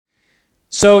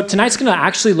So tonight's going to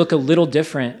actually look a little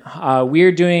different.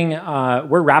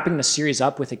 We're wrapping the series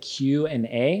up with a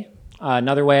Q&A.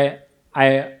 Another way,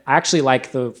 I actually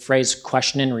like the phrase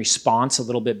question and response a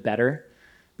little bit better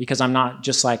because I'm not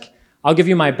just like, I'll give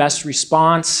you my best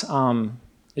response.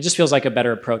 It just feels like a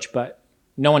better approach, but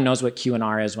no one knows what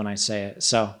Q&R is when I say it.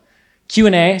 So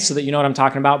Q&A, so that you know what I'm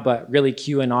talking about, but really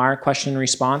Q&R, question and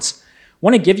response. I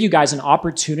want to give you guys an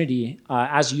opportunity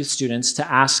as youth students to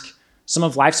ask some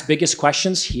of life's biggest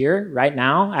questions here right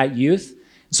now at youth.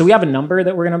 So we have a number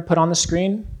that we're going to put on the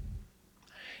screen.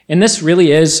 And this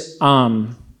really is,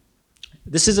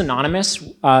 this is anonymous.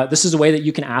 This is a way that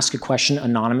you can ask a question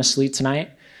anonymously tonight.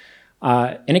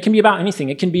 And it can be about anything.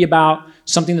 It can be about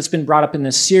something that's been brought up in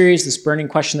this series, this burning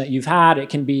question that you've had. It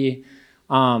can be,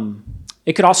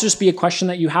 it could also just be a question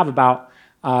that you have about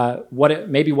what it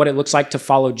looks like to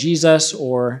follow Jesus,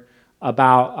 or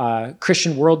about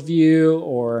Christian worldview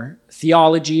or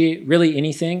theology, really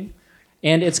anything.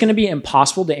 And it's going to be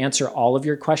impossible to answer all of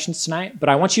your questions tonight, but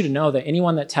I want you to know that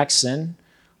anyone that texts in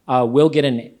will get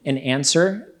an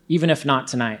answer, even if not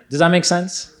tonight. Does that make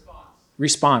sense?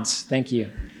 Response. Thank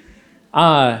you.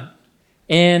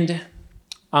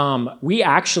 We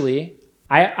actually,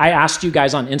 I asked you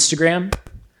guys on Instagram,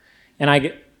 and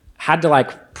I had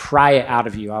to pry it out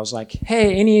of you. I was like,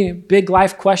 hey, any big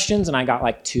life questions? And I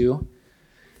got 2.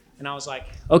 And I was like,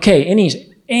 okay,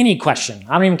 any question.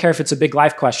 I don't even care if it's a big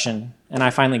life question. And I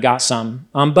finally got some.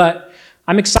 But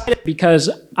I'm excited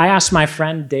because I asked my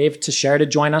friend Dave Teixeira to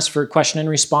join us for question and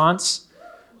response.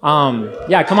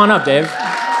 Yeah, come on up, Dave.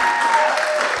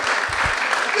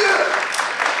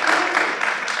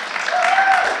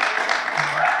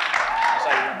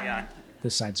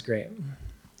 This side's great.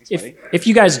 If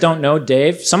you guys don't know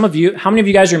Dave, how many of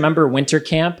you guys remember winter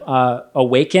camp?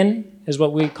 Awaken is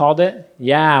what we called it.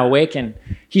 Yeah, Awaken.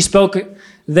 He spoke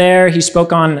there. He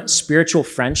spoke on spiritual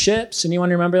friendships.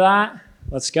 Anyone remember that?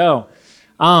 Let's go.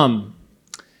 And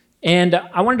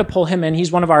I wanted to pull him in.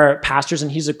 He's one of our pastors,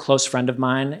 and he's a close friend of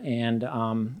mine. And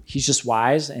he's just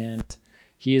wise, and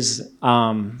he's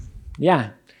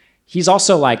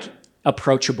also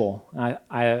approachable.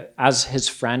 I as his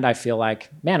friend, I feel like,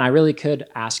 man, I really could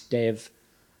ask Dave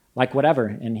whatever,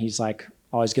 and he's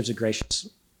always gives a gracious,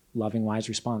 loving, wise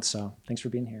response. So thanks for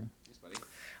being here. Thanks, buddy.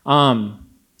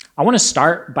 I want to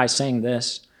start by saying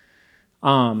this,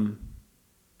 that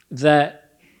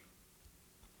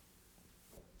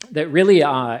really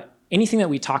anything that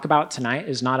we talk about tonight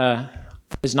is not a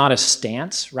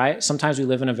stance, right? Sometimes we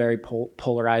live in a very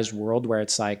polarized world where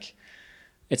it's like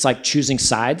choosing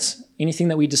sides. Anything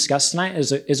that we discuss tonight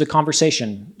is a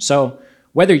conversation. So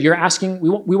whether you're asking,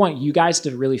 we want you guys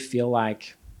to really feel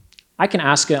like I can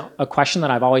ask a question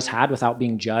that I've always had without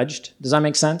being judged. Does that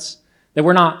make sense? That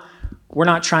we're not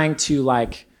trying to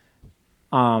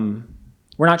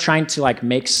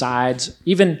make sides.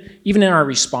 Even in our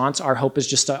response, our hope is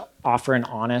just to offer an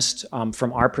honest,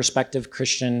 from our perspective,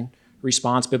 Christian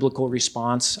response, biblical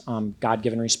response,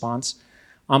 God-given response.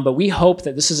 But we hope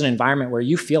that this is an environment where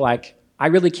you feel like I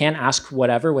really can ask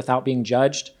whatever without being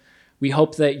judged. We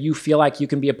hope that you feel like you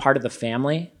can be a part of the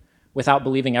family without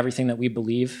believing everything that we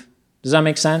believe. Does that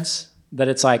make sense? That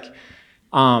it's you're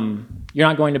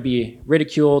not going to be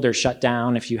ridiculed or shut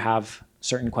down if you have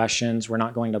certain questions. We're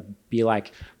not going to be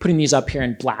putting these up here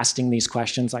and blasting these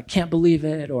questions can't believe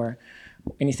it or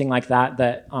anything like that.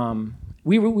 That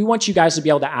we want you guys to be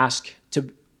able to ask.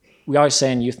 We always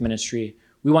say in youth ministry,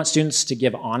 we want students to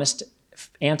give honest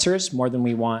answers more than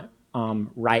we want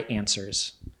right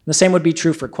answers. And the same would be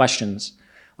true for questions.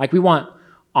 We want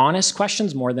honest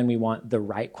questions more than we want the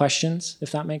right questions,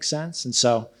 if that makes sense. And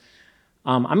so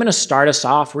I'm going to start us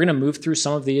off. We're going to move through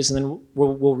some of these, and then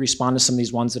we'll respond to some of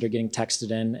these ones that are getting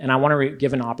texted in. And I want to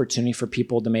give an opportunity for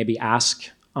people to maybe ask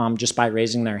just by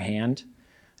raising their hand.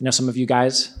 I know some of you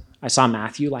guys, I saw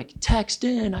Matthew text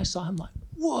in. I saw him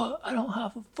what? I don't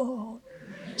have a phone.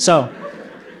 So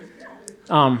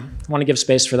I want to give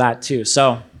space for that too.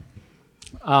 So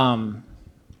let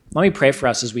me pray for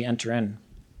us as we enter in.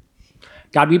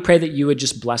 God, we pray that you would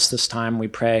just bless this time. We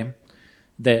pray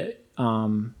that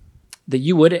that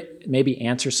you would maybe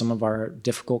answer some of our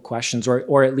difficult questions,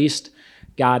 or at least,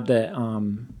 God, that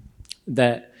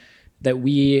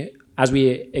we, as we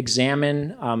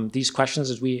examine these questions,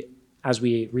 as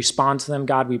we respond to them,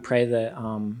 God, we pray that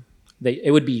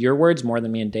it would be your words more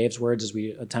than me and Dave's words as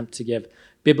we attempt to give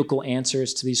biblical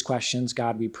answers to these questions.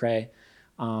 God, we pray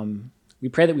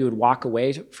that we would walk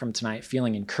away from tonight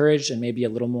feeling encouraged and maybe a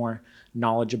little more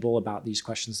knowledgeable about these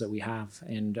questions that we have.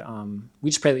 And we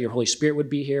just pray that your Holy Spirit would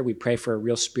be here. We pray for a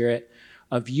real spirit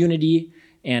of unity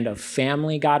and of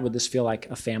family. God, would this feel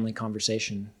like a family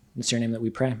conversation? It's your name that we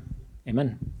pray.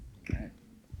 Amen. Okay.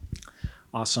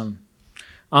 Awesome.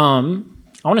 I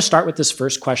want to start with this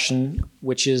first question,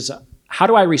 which is, how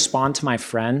do I respond to my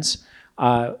friends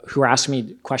who are asking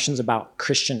me questions about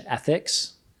Christian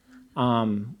ethics?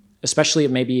 Especially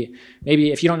maybe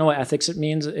if you don't know what ethics it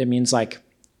means like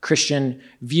Christian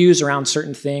views around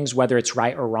certain things, whether it's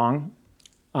right or wrong.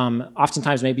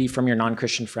 Oftentimes, maybe from your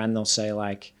non-Christian friend, they'll say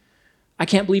like, I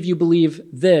can't believe you believe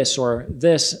this or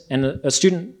this. And a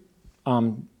student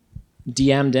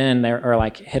DM'd in there or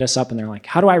like hit us up and they're like,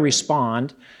 how do I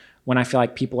respond when I feel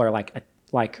like people are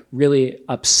like really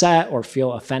upset or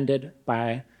feel offended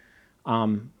by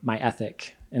my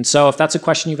ethic? And so if that's a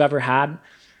question you've ever had,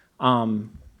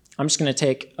 I'm just going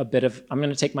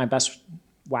to take my best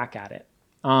whack at it.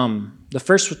 The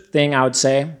first thing I would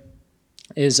say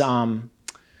is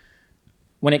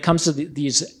when it comes to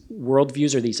these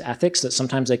worldviews or these ethics, that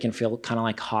sometimes they can feel kind of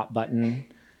like hot button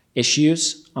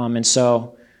issues. And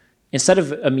so instead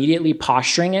of immediately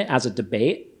posturing it as a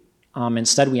debate,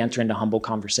 instead we enter into humble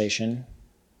conversation.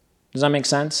 Does that make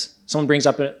sense? Someone brings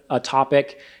up a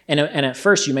topic, and at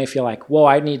first you may feel like, whoa,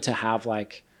 I need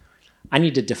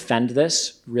to defend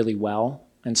this really well.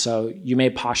 And so you may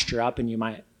posture up and you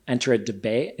might enter a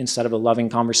debate instead of a loving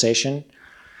conversation.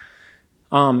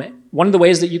 One of the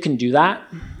ways that you can do that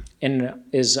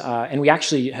is we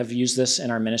actually have used this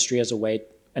in our ministry as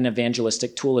an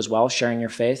evangelistic tool as well, sharing your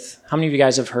faith. How many of you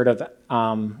guys have heard of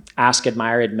ask,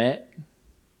 admire, admit,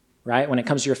 right? When it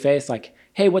comes to your faith, like,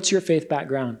 hey, what's your faith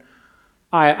background?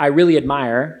 I really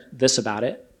admire this about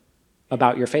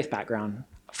your faith background.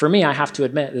 For me, I have to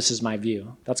admit, this is my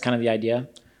view. That's kind of the idea.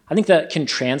 I think that can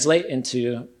translate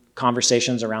into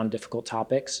conversations around difficult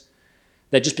topics,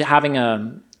 that just having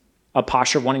a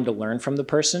posture of wanting to learn from the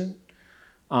person.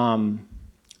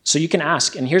 So you can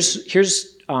ask, and here's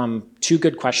two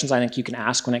good questions I think you can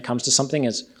ask when it comes to something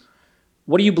is,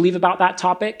 what do you believe about that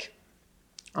topic?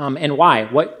 And why?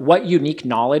 What unique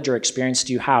knowledge or experience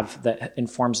do you have that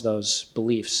informs those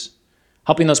beliefs?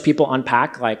 Helping those people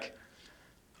unpack like,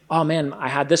 oh man, I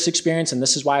had this experience and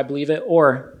this is why I believe it,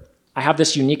 or I have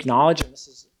this unique knowledge and this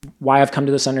is why I've come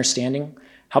to this understanding.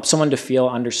 Help someone to feel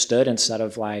understood instead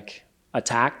of like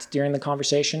attacked during the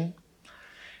conversation.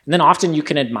 And then often you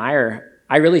can admire,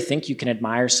 I really think you can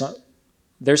admire,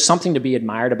 there's something to be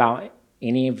admired about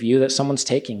any view that someone's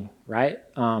taking, right?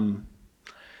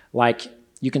 Like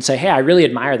you can say, hey, I really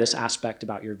admire this aspect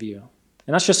about your view.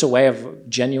 And that's just a way of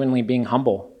genuinely being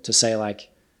humble to say like,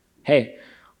 hey,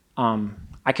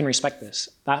 I can respect this.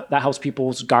 That helps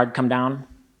people's guard come down.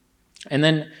 And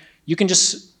then you can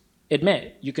just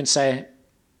admit, you can say,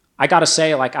 I gotta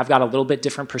say, like, I've got a little bit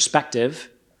different perspective.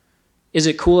 Is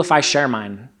it cool if I share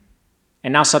mine?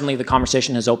 And now suddenly the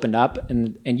conversation has opened up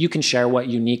and you can share what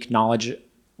unique knowledge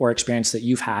or experience that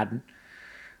you've had.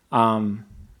 And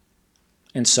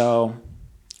so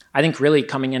I think really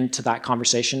coming into that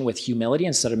conversation with humility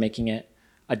instead of making it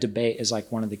a debate is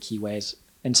like one of the key ways.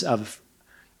 And of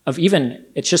even,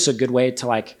 it's just a good way to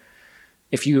like,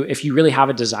 if you really have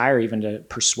a desire even to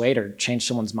persuade or change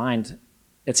someone's mind,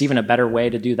 it's even a better way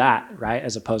to do that, right?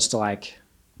 As opposed to like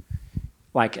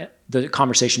the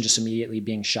conversation just immediately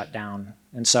being shut down.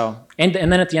 And so, and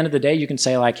then at the end of the day, you can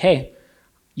say like, hey,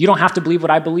 you don't have to believe what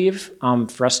I believe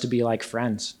for us to be like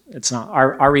friends. It's not,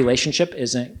 our relationship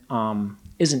isn't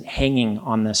hanging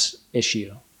on this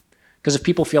issue. Because if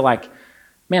people feel like,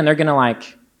 man, they're gonna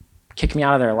like kick me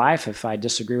out of their life if I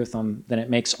disagree with them, then it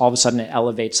makes, all of a sudden it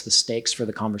elevates the stakes for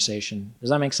the conversation. Does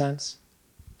that make sense?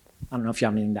 I don't know if you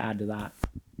have anything to add to that.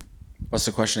 What's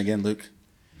the question again, Luke?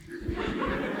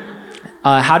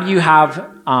 How do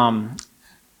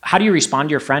you respond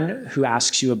to your friend who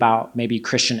asks you about maybe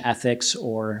Christian ethics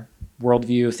or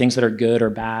worldview, things that are good or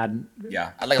bad?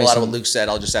 Yeah, I like a lot of what Luke said.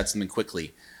 I'll just add something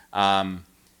quickly.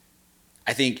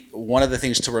 I think one of the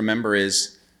things to remember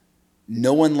is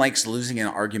no one likes losing an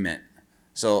argument.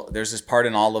 So there's this part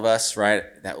in all of us, right,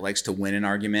 that likes to win an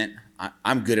argument.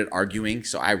 I'm good at arguing,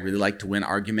 so I really like to win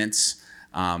arguments.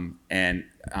 And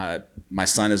my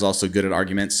son is also good at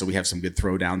arguments, so we have some good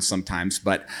throwdowns sometimes.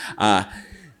 But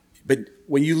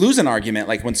when you lose an argument,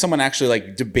 like when someone actually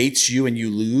like debates you and you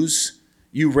lose,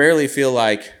 you rarely feel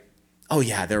like, oh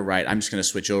yeah, they're right, I'm just going to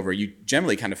switch over. You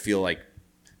generally kind of feel like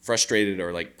frustrated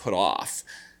or like put off.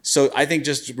 So I think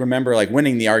just remember, like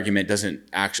winning the argument isn't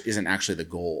actually the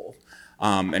goal.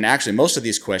 And actually, most of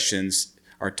these questions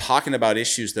are talking about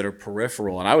issues that are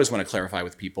peripheral. And I always want to clarify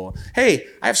with people, hey,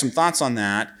 I have some thoughts on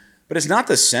that, but it's not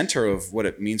the center of what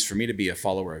it means for me to be a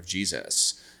follower of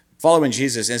Jesus. Following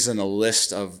Jesus isn't a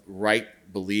list of right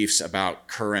beliefs about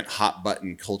current hot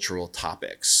button cultural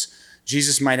topics.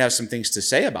 Jesus might have some things to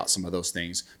say about some of those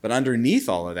things, but underneath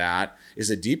all of that is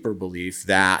a deeper belief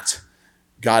that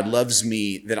God loves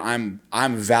me, that I'm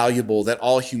valuable, that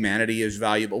all humanity is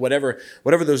valuable, whatever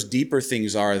those deeper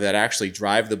things are that actually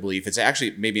drive the belief. It's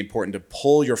actually maybe important to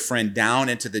pull your friend down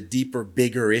into the deeper,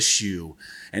 bigger issue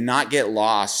and not get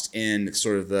lost in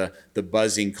sort of the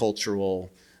buzzing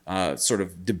cultural sort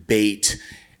of debate,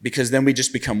 because then we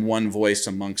just become one voice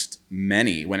amongst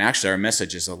many, when actually our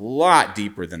message is a lot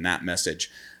deeper than that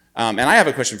message. And I have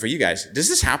a question for you guys. Does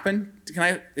this happen?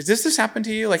 Does this happen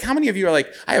to you? Like, how many of you are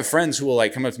like, I have friends who will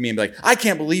like come up to me and be like, I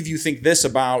can't believe you think this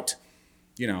about,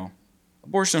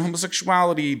 abortion,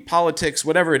 homosexuality, politics,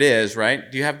 whatever it is,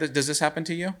 right? Does this happen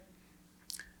to you?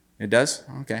 It does?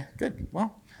 Okay, good.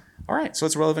 Well, all right. So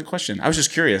it's a relevant question. I was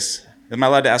just curious. Am I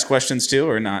allowed to ask questions too,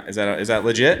 or not? Is that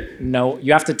legit? No,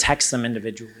 you have to text them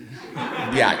individually.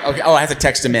 Yeah. Okay. Oh, I have to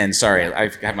text them in. Sorry, I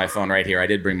have my phone right here. I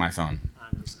did bring my phone.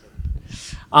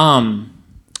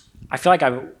 I feel like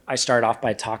I started off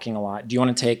by talking a lot. Do you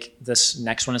want to take this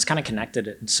next one? It's kind of connected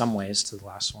in some ways to the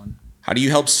last one. How do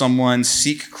you help someone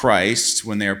seek Christ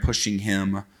when they are pushing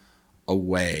him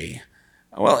away?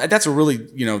 Well, that's a really,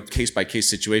 case-by-case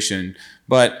situation.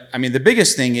 But, I mean, the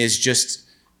biggest thing is just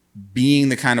being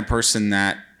the kind of person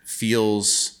that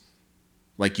feels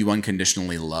like you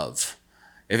unconditionally love.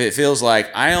 If it feels like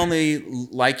I only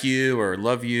like you or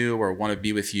love you or want to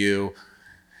be with you,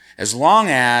 as long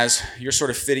as you're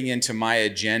sort of fitting into my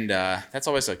agenda, that's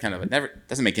always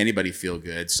doesn't make anybody feel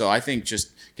good. So I think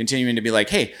just continuing to be like,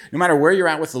 hey, no matter where you're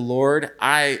at with the Lord,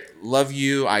 I love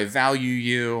you, I value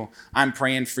you, I'm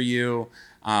praying for you.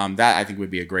 That I think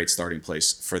would be a great starting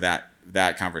place for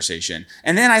that conversation.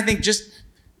 And then I think just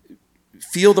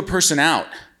feel the person out.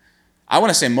 I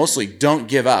want to say mostly don't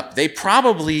give up. They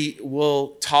probably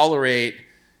will tolerate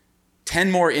 10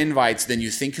 more invites than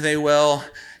you think they will.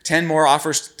 10 more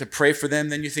offers to pray for them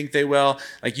than you think they will.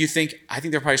 I think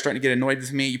they're probably starting to get annoyed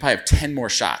with me. You probably have 10 more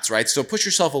shots, right? So push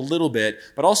yourself a little bit,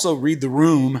 but also read the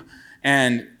room.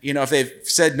 And, if they've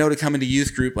said no to coming to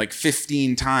youth group like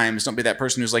 15 times, don't be that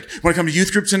person who's like, want to come to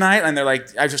youth group tonight? And they're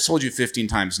like, I've just told you 15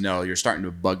 times no. You're starting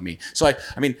to bug me. So,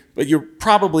 but you're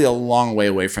probably a long way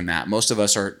away from that. Most of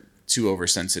us are too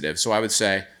oversensitive. So I would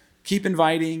say keep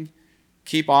inviting,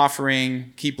 keep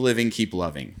offering, keep living, keep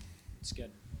loving. That's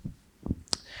good.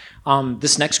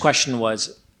 This next question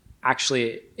was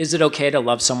actually, is it okay to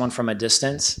love someone from a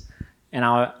distance? And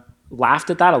I laughed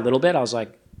at that a little bit. I was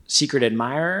like, secret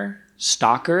admirer,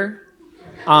 stalker.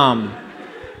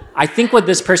 I think what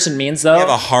this person means, though. We have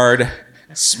a hard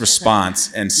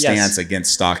response and stance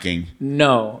against stalking.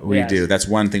 No. We do. That's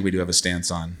one thing we do have a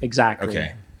stance on. Exactly.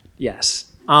 Okay. Yes.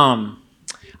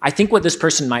 I think what this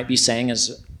person might be saying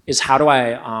is how do I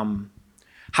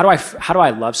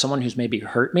love someone who's maybe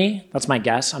hurt me? That's my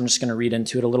guess. I'm just going to read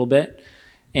into it a little bit.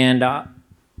 And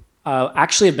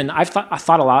actually, I've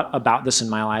thought a lot about this in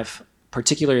my life.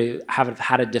 Particularly, have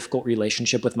had a difficult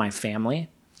relationship with my family,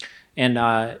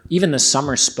 and even this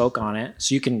summer spoke on it.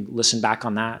 So you can listen back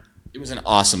on that. It was an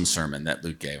awesome sermon that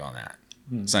Luke gave on that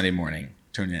Sunday morning.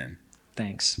 Tune in.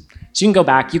 Thanks. So you can go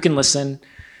back. You can listen.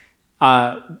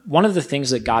 One of the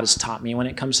things that God has taught me when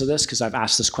it comes to this, because I've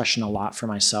asked this question a lot for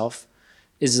myself,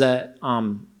 is that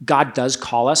God does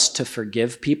call us to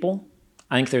forgive people.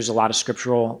 I think there's a lot of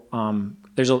scriptural,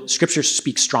 scripture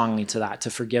speaks strongly to that, to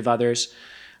forgive others,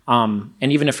 and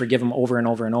even to forgive them over and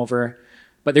over and over.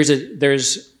 But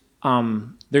there's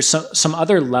some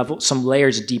other level, some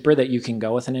layers deeper that you can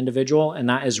go with an individual, and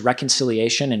that is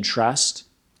reconciliation and trust,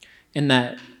 in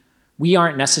that we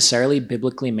aren't necessarily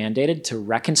biblically mandated to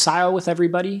reconcile with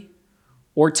everybody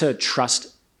or to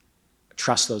trust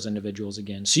those individuals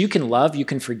again. So you can love, you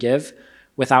can forgive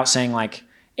without saying like,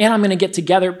 and I'm going to get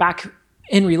together back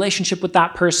in relationship with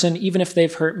that person, even if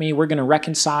they've hurt me, we're going to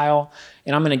reconcile,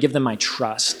 and I'm going to give them my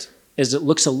trust. It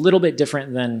looks a little bit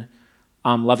different than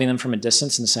loving them from a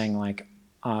distance and saying like,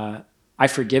 I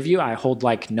forgive you. I hold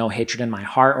like no hatred in my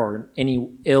heart or any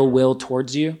ill will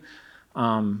towards you.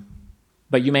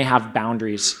 But you may have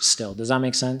boundaries still. Does that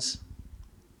make sense?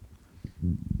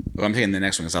 Well, I'm taking the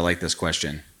next one because I like this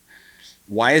question.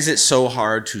 Why is it so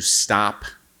hard to stop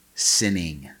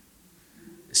sinning?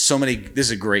 This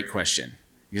is a great question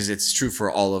because it's true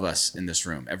for all of us in this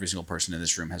room. Every single person in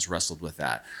this room has wrestled with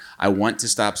that. I want to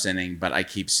stop sinning, but I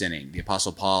keep sinning. The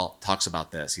Apostle Paul talks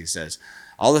about this. He says,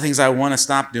 all the things I want to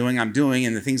stop doing, I'm doing,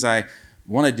 and the things I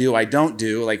want to do, I don't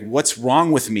do. Like, what's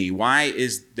wrong with me? Why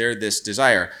is there this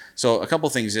desire? So a couple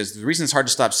things is the reason it's hard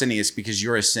to stop sinning is because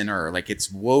you're a sinner. Like,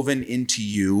 it's woven into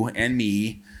you and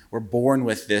me. We're born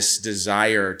with this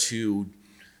desire to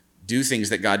do things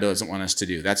that God doesn't want us to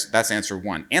do. That's answer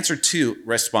one. Answer two,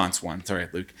 response one. Sorry,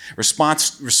 Luke.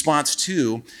 Response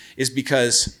two is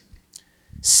because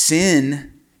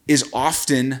sin is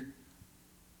often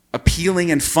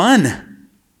appealing and fun.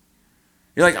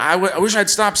 You're like, I wish I'd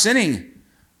stop sinning,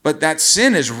 but that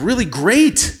sin is really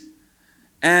great.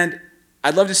 And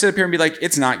I'd love to sit up here and be like,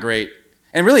 it's not great.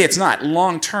 And really, it's not.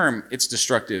 Long term, it's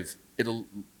destructive. It'll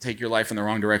take your life in the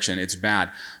wrong direction. It's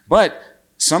bad. But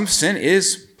some sin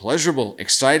is pleasurable,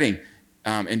 exciting,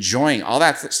 enjoying, all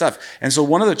that stuff. And so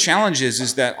one of the challenges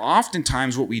is that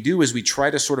oftentimes what we do is we try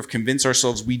to sort of convince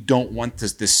ourselves we don't want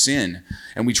this sin.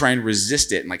 And we try and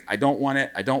resist it. And like, I don't want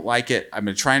it. I don't like it. I'm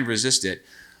going to try and resist it.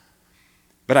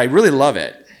 But I really love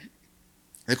it.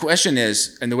 The question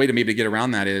is, and the way to maybe get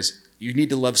around that is, you need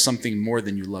to love something more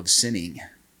than you love sinning.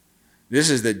 This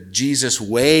is the Jesus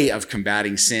way of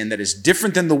combating sin that is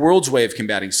different than the world's way of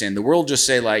combating sin. The world just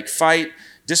say like, fight,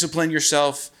 discipline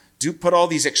yourself, put all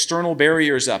these external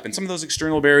barriers up. And some of those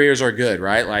external barriers are good,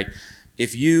 right? Like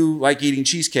if you like eating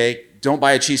cheesecake, don't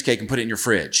buy a cheesecake and put it in your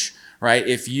fridge, right?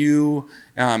 If you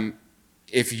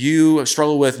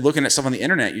struggle with looking at stuff on the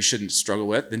internet you shouldn't struggle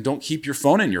with, then don't keep your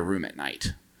phone in your room at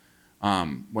night.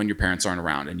 When your parents aren't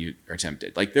around and you are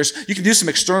tempted. Like you can do some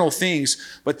external things,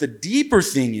 but the deeper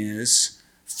thing is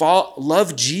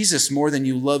love Jesus more than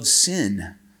you love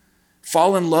sin.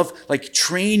 Fall in love, like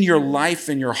train your life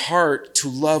and your heart to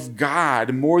love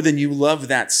God more than you love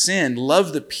that sin.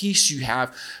 Love the peace you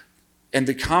have and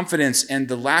the confidence and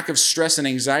the lack of stress and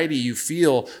anxiety you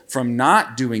feel from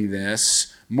not doing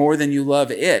this more than you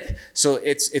love it. So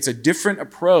it's a different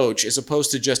approach as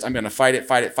opposed to just, I'm going to fight it.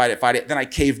 Then I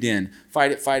caved in.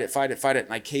 Fight it, and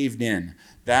I caved in.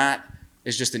 That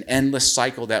is just an endless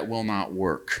cycle that will not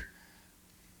work.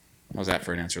 How's that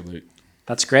for an answer, Luke?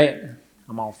 That's great.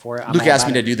 I'm all for it. Luke asked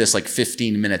me to do this like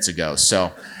 15 minutes ago.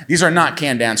 So these are not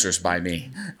canned answers by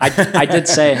me. I did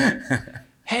say,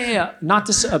 hey, not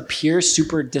to appear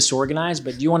super disorganized,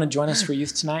 but do you want to join us for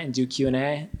youth tonight and do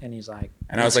Q&A? And he's like,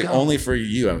 and I was like, only for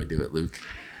you I would do it, Luke,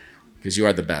 because you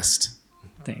are the best.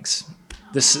 Thanks.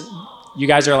 You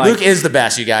guys are like... Luke is the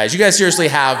best, you guys. You guys seriously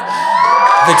have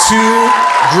the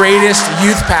two greatest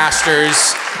youth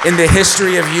pastors in the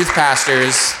history of youth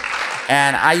pastors.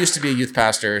 And I used to be a youth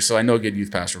pastor, so I know a good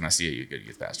youth pastor when I see a good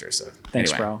youth pastor. So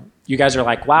thanks, anyway. Bro. You guys are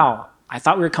like, wow, I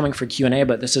thought we were coming for Q&A,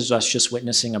 but this is us just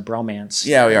witnessing a bromance.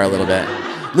 Yeah, we are a little bit.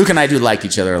 Luke and I do like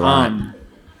each other a lot.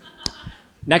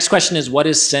 Next question is, what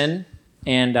is sin?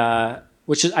 And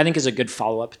which I think is a good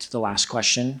follow-up to the last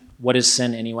question. What is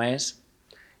sin anyways?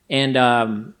 And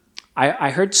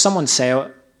I heard someone say,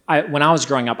 when I was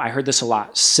growing up, I heard this a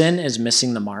lot. Sin is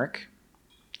missing the mark.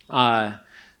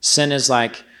 Sin is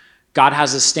like, God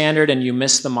has a standard and you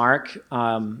miss the mark.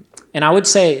 And I would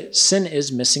say sin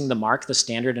is missing the mark, the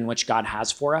standard in which God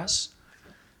has for us.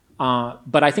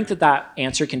 But I think that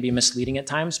answer can be misleading at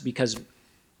times because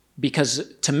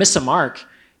to miss a mark,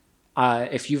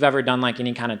 if you've ever done like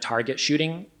any kind of target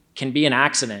shooting, can be an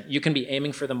accident. You can be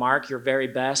aiming for the mark, your very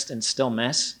best, and still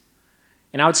miss.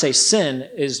 And I would say sin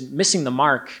is missing the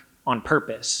mark on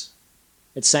purpose.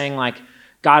 It's saying like,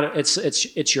 God,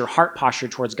 it's your heart posture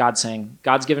towards God saying,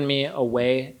 God's given me a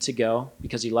way to go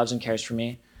because he loves and cares for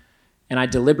me. And I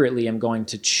deliberately am going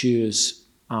to choose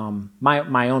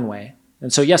my own way.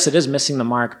 And so, yes, it is missing the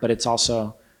mark, but it's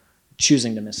also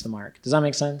choosing to miss the mark. Does that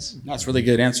make sense? No, that's a really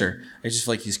good answer. I just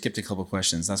feel like you skipped a couple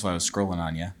questions. That's why I was scrolling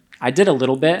on you. I did a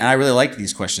little bit. And I really liked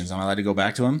these questions. Am I allowed to go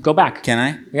back to them? Go back. Can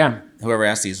I? Yeah. Whoever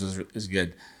asked these is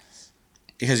good.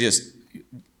 Because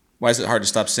why is it hard to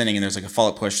stop sinning? And there's like a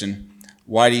follow-up question.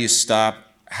 How do you stop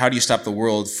the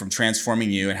world from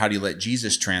transforming you, and how do you let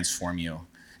Jesus transform you?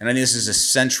 And I think this is a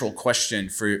central question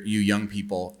for you young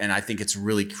people, and I think it's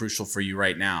really crucial for you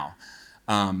right now.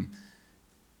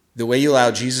 The way you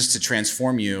allow Jesus to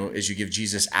transform you is you give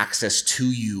Jesus access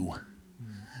to you.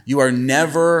 You're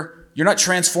not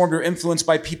transformed or influenced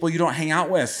by people you don't hang out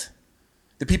with.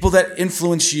 The people that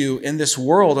influence you in this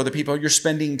world are the people you're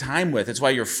spending time with. It's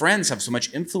why your friends have so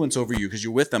much influence over you, because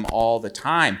you're with them all the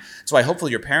time. It's why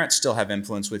hopefully your parents still have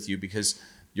influence with you, because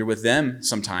you're with them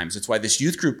sometimes. It's why this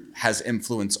youth group has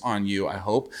influence on you, I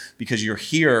hope, because you're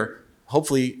here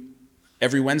hopefully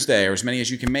every Wednesday or as many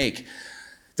as you can make.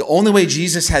 The only way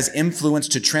Jesus has influence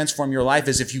to transform your life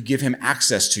is if you give him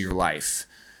access to your life.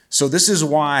 So this is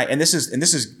why, and this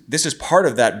is part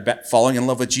of that falling in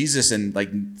love with Jesus and like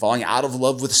falling out of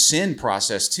love with sin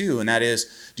process too. And that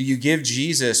is, do you give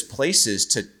Jesus places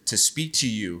to speak to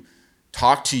you,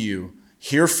 talk to you,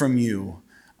 hear from you?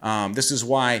 This is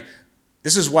why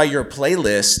your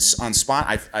playlists on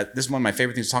Spotify, this is one of my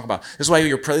favorite things to talk about. This is why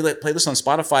your playlists on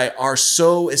Spotify are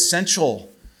so essential.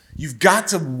 You've got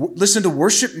to listen to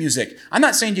worship music. I'm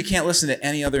not saying you can't listen to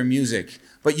any other music,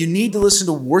 but you need to listen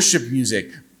to worship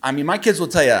music. I mean, my kids will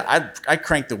tell you, I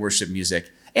crank the worship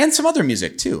music and some other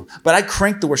music too, but I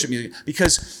crank the worship music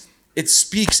because it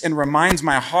speaks and reminds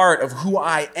my heart of who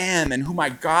I am and who my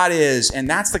God is. And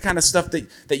that's the kind of stuff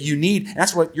that you need. And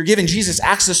that's what you're giving Jesus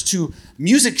access to.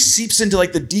 Music seeps into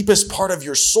like the deepest part of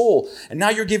your soul. And now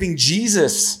you're giving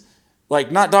Jesus, like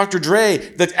not Dr. Dre,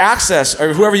 the access,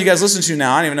 or whoever you guys listen to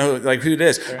now. I don't even know who it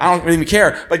is. I don't even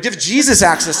care. But give Jesus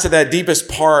access to that deepest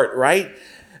part, right?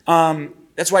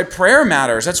 That's why prayer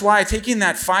matters. That's why taking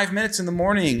that 5 minutes in the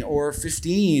morning or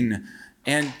 15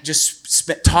 and just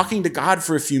talking to God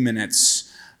for a few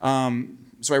minutes.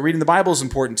 That's why reading the Bible is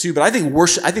important too. But I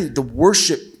think the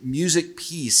worship music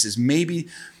piece is maybe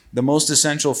the most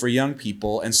essential for young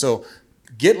people. And so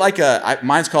get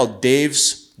mine's called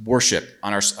Dave's Worship.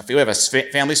 We have a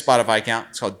family Spotify account.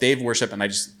 It's called Dave Worship, and I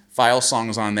just file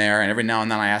songs on there. And every now and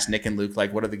then I ask Nick and Luke,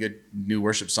 what are the good new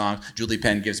worship songs? Julie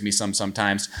Penn gives me some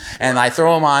sometimes. And I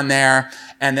throw them on there,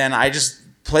 and then I just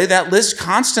play that list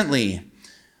constantly.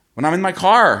 When I'm in my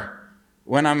car,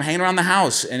 when I'm hanging around the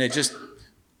house, and it's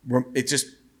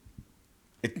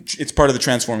part of the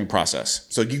transforming process.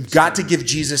 So you've got to give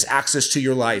Jesus access to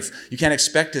your life. You can't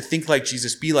expect to think like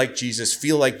Jesus, be like Jesus,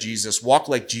 feel like Jesus, walk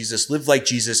like Jesus, live like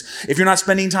Jesus if you're not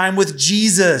spending time with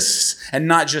Jesus and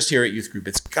not just here at youth group.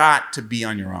 It's got to be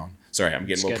on your own. Sorry, I'm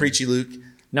getting a little preachy, Luke.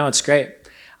 No, it's great.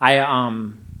 A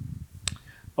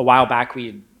while back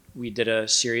we did a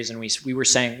series, and we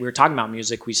were talking about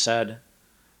music. We said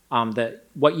that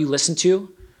what you listen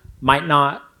to might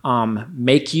not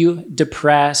make you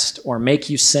depressed or make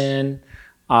you sin.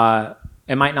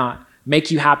 It might not make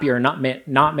you happy or not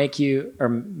make you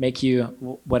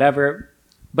whatever,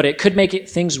 but it could make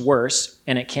things worse,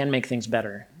 and it can make things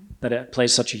better. That it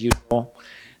plays such a huge role.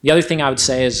 The other thing I would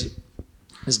say is,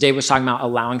 as Dave was talking about,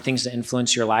 allowing things to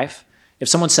influence your life. If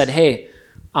someone said, "Hey,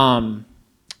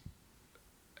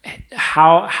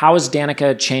 how has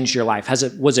Danica changed your life?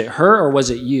 Was it her or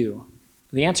was it you?"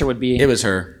 The answer would be... It was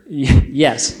her.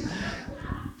 Yes.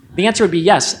 The answer would be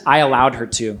yes, I allowed her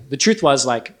to. The truth was,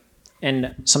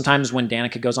 and sometimes when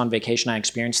Danica goes on vacation, I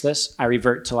experience this. I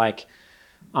revert to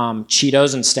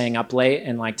Cheetos and staying up late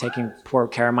and taking poor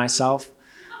care of myself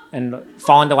and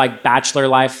fall into bachelor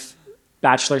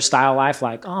style life,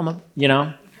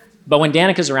 But when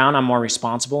Danica's around, I'm more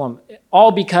responsible.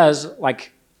 All because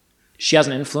she has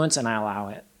an influence and I allow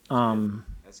it.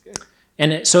 That's good.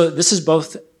 And so this is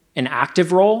both an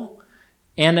active role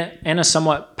and a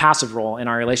somewhat passive role in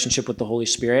our relationship with the Holy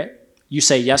Spirit. You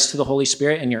say yes to the Holy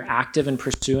Spirit and you're active in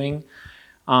pursuing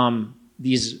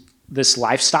this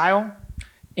lifestyle,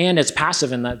 and it's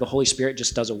passive in that the Holy Spirit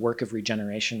just does a work of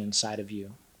regeneration inside of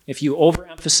you. If you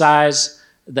overemphasize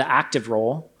the active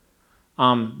role,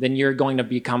 then you're going to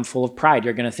become full of pride.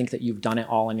 You're going to think that you've done it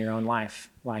all in your own life.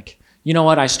 You know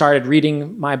what? I started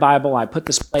reading my Bible. I put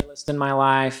this playlist in my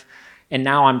life, and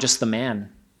now I'm just the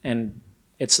man. And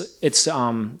it's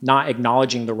not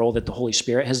acknowledging the role that the Holy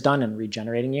Spirit has done in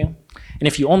regenerating you. And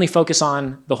if you only focus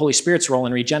on the Holy Spirit's role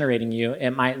in regenerating you,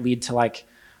 it might lead to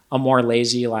a more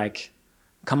lazy,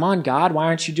 come on, God, why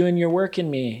aren't you doing your work in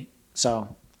me?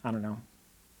 So I don't know.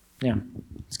 Yeah.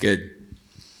 It's good.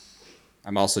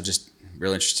 I'm also just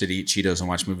real interested to eat Cheetos and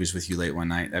watch movies with you late one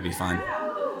night. That'd be fun.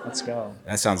 Let's go.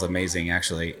 That sounds amazing,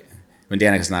 actually, when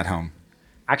Danica's not home.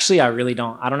 Actually, I really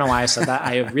don't. I don't know why I said that.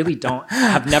 I really don't.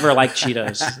 I've never liked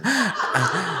Cheetos.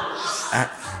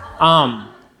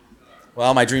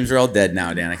 Well, my dreams are all dead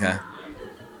now, Danica.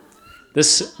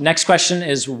 This next question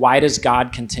is, why does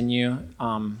God continue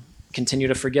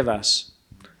to forgive us?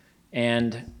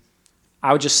 And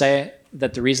I would just say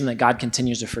that the reason that God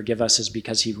continues to forgive us is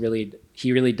because he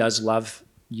really does love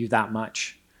you that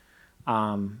much.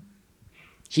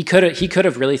 He could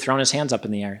have really thrown his hands up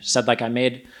in the air, said I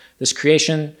made this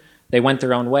creation, they went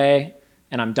their own way,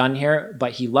 and I'm done here.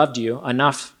 But he loved you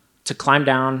enough to climb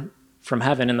down from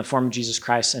heaven in the form of Jesus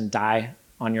Christ and die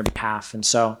on your behalf. And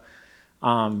so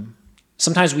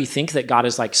sometimes we think that God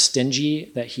is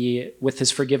stingy, that with his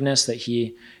forgiveness, that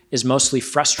he is mostly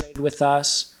frustrated with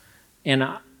us.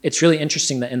 And it's really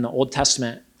interesting that in the Old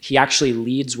Testament, he actually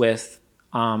leads with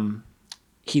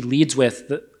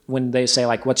when they say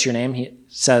what's your name? He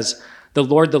says, the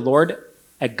Lord,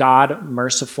 a God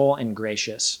merciful and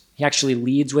gracious. He actually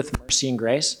leads with mercy and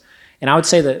grace. And I would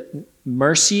say that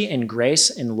mercy and grace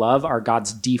and love are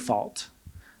God's default.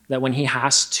 That when he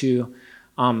has to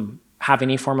have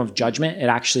any form of judgment, it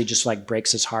actually just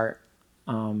breaks his heart.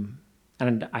 And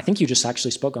I think you just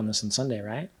actually spoke on this on Sunday,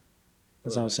 right?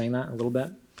 As I was saying that a little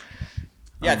bit.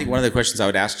 Yeah, I think one of the questions I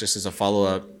would ask just as a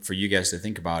follow-up for you guys to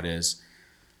think about is,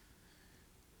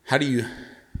 How do you,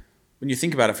 when you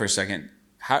think about it for a second,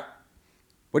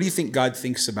 what do you think God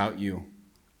thinks about you?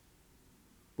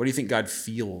 What do you think God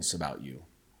feels about you?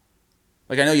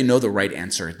 Like, I know you know the right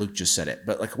answer. Luke just said it.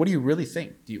 But, like, what do you really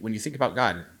think? When you think about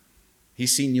God,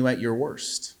 he's seen you at your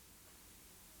worst.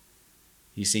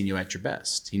 He's seen you at your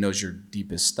best. He knows your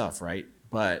deepest stuff, right?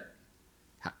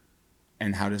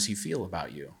 And how does he feel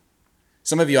about you?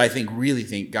 Some of you, I think, really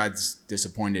think God's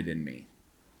disappointed in me.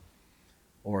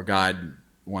 Or God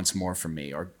wants more from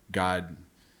me. Or God,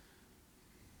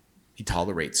 he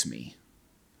tolerates me.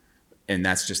 And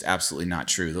that's just absolutely not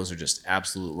true. Those are just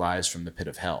absolute lies from the pit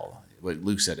of hell. What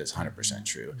Luke said is 100%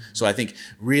 true. So I think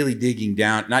really digging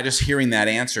down, not just hearing that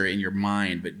answer in your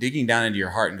mind, but digging down into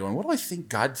your heart and going, what do I think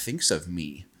God thinks of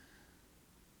me?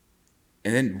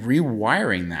 And then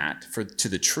rewiring that to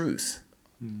the truth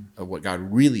of what God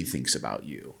really thinks about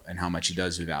you and how much he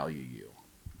does value you.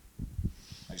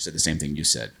 I just said the same thing you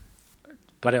said.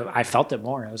 But I felt it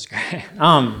more. It was great.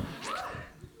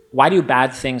 Why do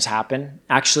bad things happen?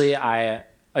 Actually, I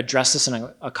addressed this in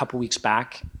a couple weeks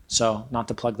back. So not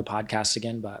to plug the podcast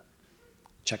again, but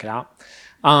check it out.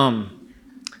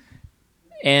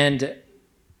 And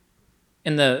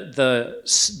in the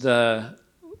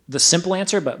simple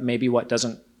answer, but maybe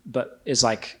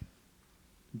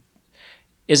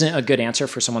isn't a good answer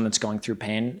for someone that's going through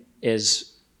pain,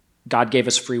 is God gave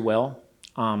us free will.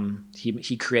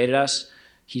 He created us.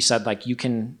 He said, like, you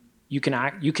can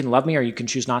love me or you can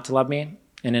choose not to love me.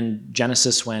 And in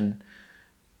Genesis,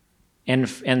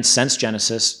 and since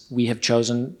Genesis, we have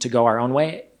chosen to go our own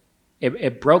way.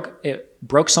 It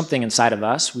broke something inside of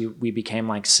us. We became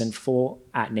like sinful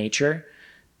at nature.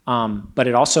 But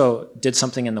it also did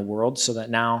something in the world, so that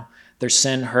now there's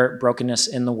sin, hurt, brokenness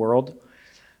in the world.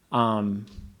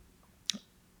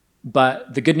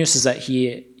 But the good news is that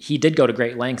he did go to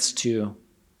great lengths to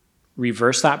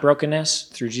reverse that brokenness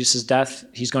through Jesus' death.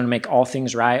 He's going to make all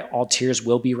things right. All tears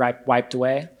will be wiped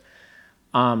away.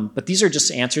 But these are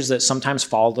just answers that sometimes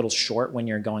fall a little short when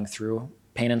you're going through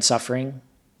pain and suffering.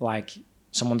 Like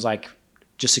someone's like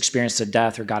just experienced a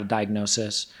death or got a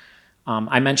diagnosis.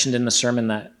 I mentioned in the sermon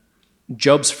that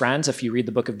Job's friends, if you read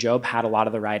the book of Job, had a lot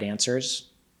of the right answers,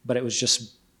 but it was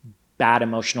just bad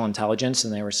emotional intelligence,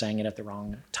 and they were saying it at the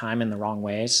wrong time in the wrong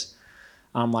ways.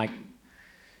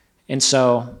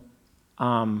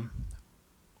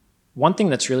 One thing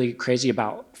that's really crazy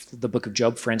about the book of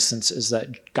Job, for instance, is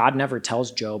that God never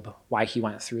tells Job why he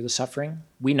went through the suffering.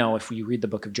 We know if you read the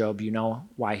book of Job, you know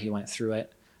why he went through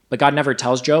it. But God never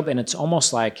tells Job, and it's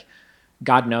almost like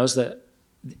God knows that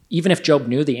even if Job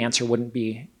knew, the answer wouldn't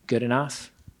be good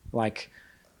enough. Like,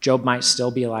 Job might still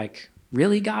be like,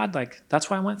 really, God? Like, that's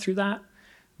why I went through that?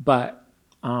 But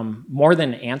more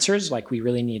than answers, like, we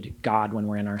really need God when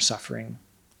we're in our suffering.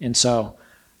 And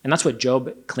that's what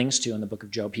Job clings to in the book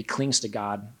of Job. He clings to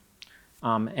God,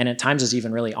 and at times is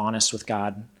even really honest with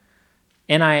God.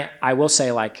 And I will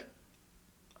say, like,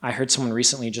 I heard someone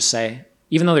recently just say,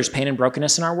 even though there's pain and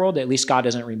brokenness in our world, at least God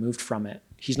isn't removed from it.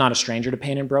 He's not a stranger to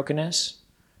pain and brokenness.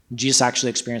 Jesus actually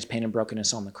experienced pain and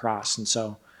brokenness on the cross. And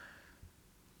so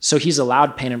he's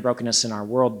allowed pain and brokenness in our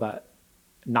world, but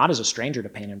not as a stranger to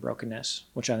pain and brokenness,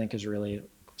 which I think is really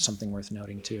something worth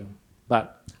noting too.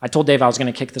 But I told Dave I was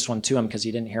going to kick this one to him because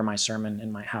he didn't hear my sermon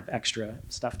and might have extra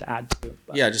stuff to add to it.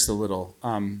 But. Yeah, just a little.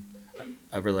 I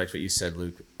really liked what you said,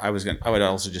 Luke. I would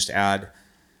also just add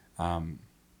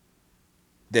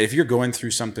that if you're going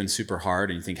through something super hard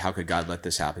and you think, how could God let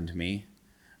this happen to me?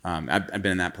 I've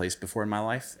been in that place before in my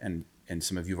life, and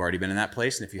some of you have already been in that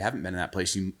place. And if you haven't been in that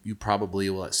place, you probably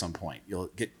will at some point.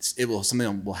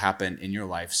 Something will happen in your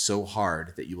life so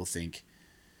hard that you will think,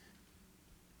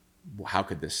 how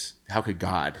could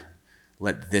God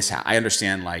let this happen? I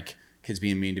understand, like, kids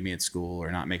being mean to me at school or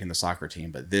not making the soccer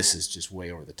team, but this is just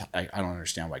way over the top. I don't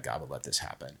understand why God would let this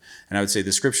happen. And I would say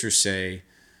the scriptures say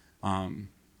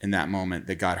in that moment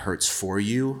that God hurts for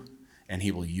you and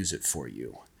he will use it for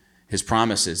you. His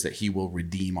promise is that he will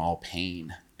redeem all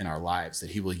pain in our lives,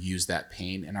 that he will use that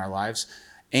pain in our lives.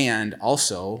 And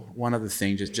also, one other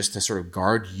thing, just to sort of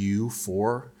guard you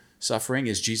for suffering,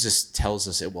 is Jesus tells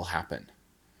us it will happen.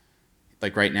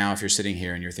 Like right now, if you're sitting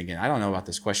here and you're thinking, I don't know about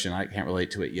this question, I can't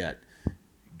relate to it yet,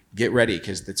 get ready,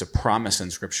 because it's a promise in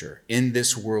Scripture. In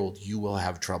this world, you will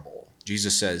have trouble.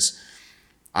 Jesus says,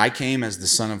 I came as the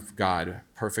Son of God,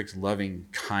 perfect, loving,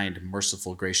 kind,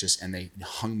 merciful, gracious, and they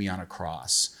hung me on a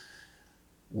cross.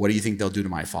 What do you think they'll do to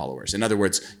my followers? In other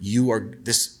words,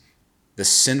 the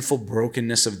sinful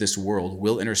brokenness of this world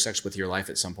will intersect with your life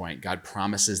at some point. God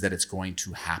promises that it's going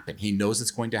to happen. He knows it's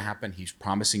going to happen. He's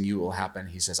promising you it will happen.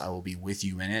 He says, I will be with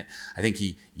you in it. I think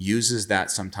he uses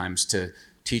that sometimes to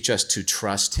teach us to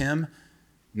trust him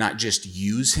not just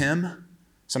use him.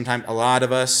 Sometimes a lot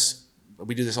of us,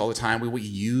 we do this all the time. We will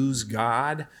use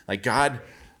God. Like, God,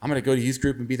 I'm going to go to youth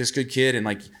group and be this good kid. And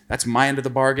like, that's my end of the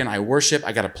bargain. I worship.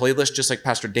 I got a playlist, just like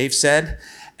Pastor Dave said.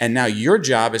 And now your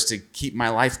job is to keep my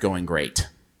life going great.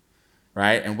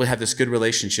 Right? And we'll have this good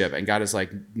relationship. And God is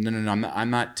like, no, I'm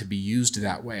not to be used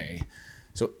that way.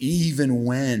 So even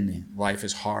when life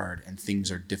is hard and things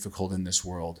are difficult in this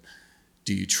world,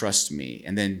 do you trust me?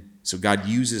 And then, so God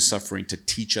uses suffering to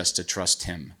teach us to trust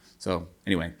him. So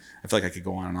anyway, I feel like I could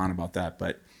go on and on about that,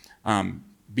 but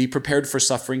be prepared for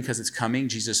suffering because it's coming.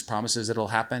 Jesus promises it'll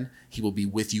happen. He will be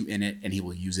with you in it, and he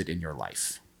will use it in your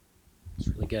life. It's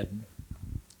really good.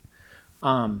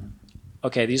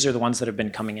 Okay, these are the ones that have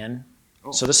been coming in.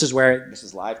 Oh, so this is where... This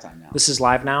is live time now. This is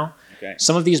live now. Okay.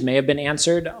 Some of these may have been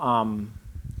answered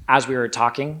as we were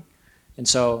talking. And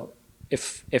so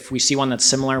if we see one that's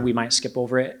similar, we might skip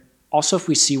over it. Also, if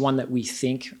we see one that we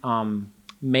think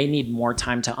may need more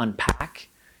time to unpack,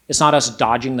 it's not us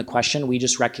dodging the question. We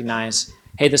just recognize,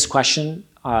 hey, this question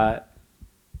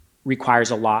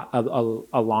requires a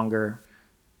longer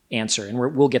answer, and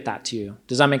we'll get that to you.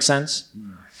 Does that make sense?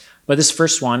 Mm. But this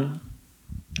first one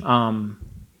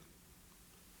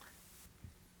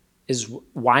is,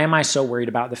 why am I so worried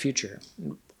about the future?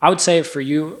 I would say for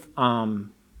you,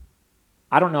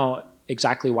 I don't know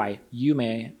exactly why you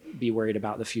may be worried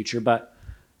about the future, but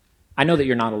I know that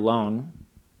you're not alone,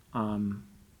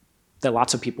 that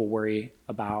lots of people worry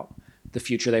about the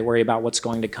future. They worry about what's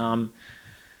going to come.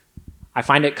 I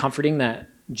find it comforting that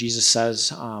Jesus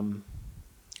says, I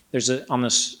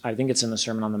think it's in the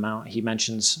Sermon on the Mount, he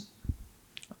mentions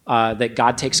that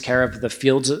God takes care of the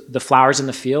fields, the flowers in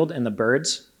the field and the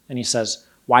birds. And he says,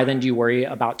 why then do you worry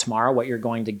about tomorrow, what you're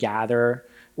going to gather,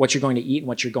 what you're going to eat, and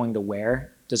what you're going to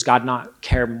wear? Does God not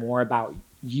care more about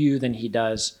you than he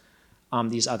does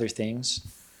these other things?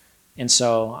 And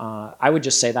so I would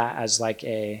just say that as like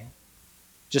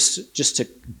just to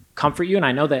comfort you. And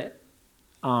I know that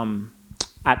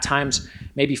at times,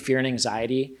 maybe fear and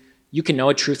anxiety, you can know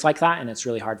a truth like that, and it's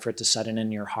really hard for it to set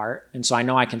in your heart. And so I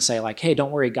know I can say like, hey,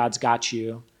 don't worry, God's got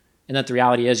you. And that the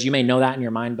reality is you may know that in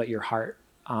your mind, but your heart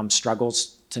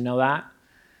struggles to know that.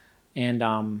 And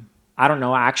I don't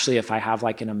know actually if I have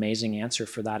like an amazing answer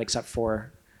for that, except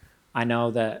for I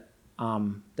know that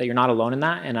that you're not alone in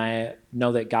that, and I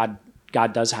know that God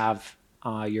does have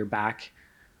your back.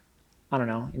 I don't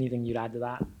know. Anything you'd add to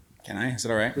that? Can I? Is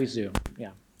that all right? Please do.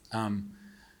 Yeah.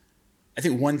 I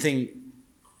think one thing,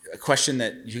 a question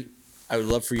that I would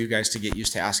love for you guys to get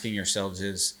used to asking yourselves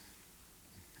is,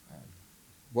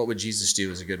 what would Jesus do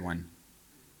is a good one.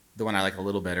 The one I like a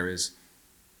little better is,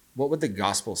 what would the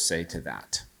gospel say to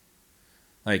that?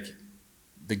 Like,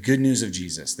 the good news of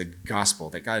Jesus, the gospel,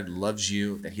 that God loves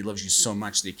you, that he loves you so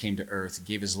much that he came to earth,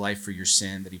 gave his life for your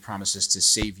sin, that he promises to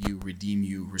save you, redeem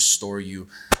you, restore you,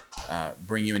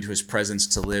 bring you into his presence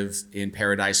to live in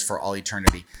paradise for all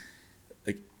eternity.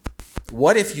 Like,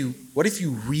 what if you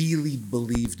really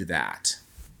believed that?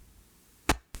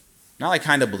 Not like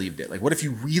kind of believed it. Like, what if you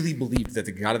really believed that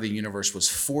the God of the universe was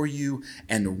for you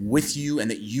and with you and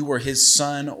that you were his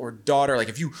son or daughter? Like,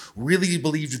 if you really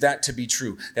believed that to be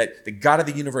true, that the God of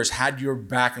the universe had your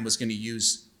back and was going to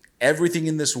use everything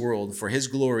in this world for his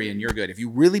glory and your good, if you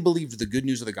really believed the good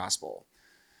news of the gospel,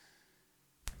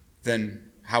 then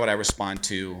how would I respond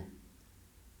to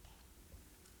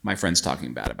my friends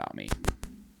talking bad about me,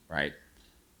 right?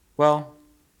 Well,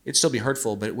 it'd still be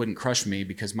hurtful, but it wouldn't crush me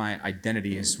because my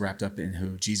identity is wrapped up in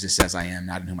who Jesus says I am,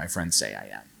 not in who my friends say I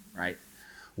am, right?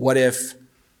 What if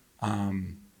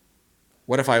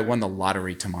I won the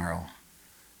lottery tomorrow?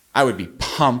 I would be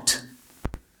pumped,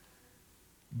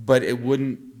 but it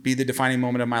wouldn't be the defining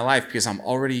moment of my life because I've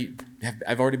already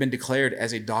been declared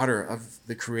as a daughter of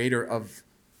the creator of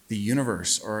the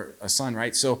universe, or a son,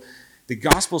 right? So the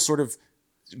gospel sort of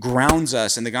grounds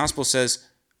us, and the gospel says,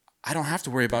 I don't have to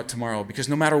worry about tomorrow because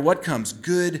no matter what comes,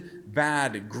 good,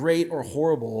 bad, great, or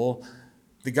horrible,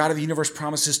 the God of the universe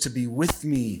promises to be with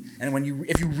me. And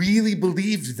if you really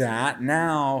believed that,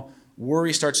 now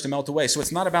worry starts to melt away. So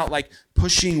it's not about like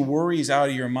pushing worries out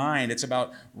of your mind. It's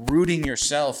about rooting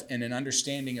yourself in an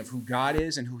understanding of who God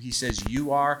is and who he says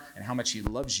you are and how much he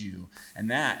loves you.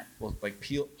 And that will like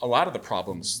peel a lot of the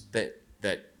problems that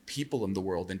people in the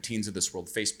world and teens of this world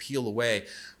face peel away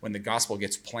when the gospel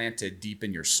gets planted deep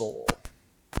in your soul.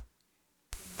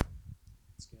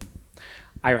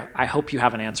 I hope you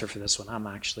have an answer for this one. I'm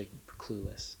actually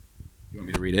clueless. You want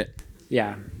me to read it?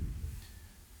 Yeah.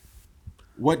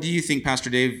 What do you think, Pastor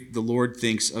Dave, the Lord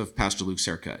thinks of Pastor Luke's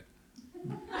haircut?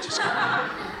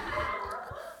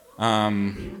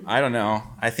 I don't know.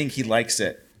 I think he likes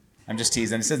it. I'm just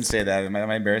teasing. It doesn't say that. Am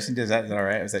I embarrassing? Is that all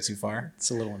right? Is that too far? It's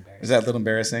a little embarrassing. Is that a little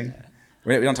embarrassing?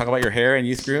 Yeah. We don't talk about your hair in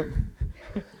youth group?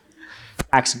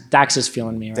 Dax is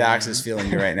feeling me right now. Dax is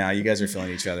feeling you right now. You guys are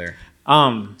feeling each other.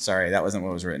 Sorry, that wasn't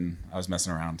what was written. I was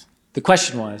messing around. The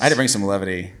question was... I had to bring some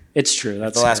levity. It's true.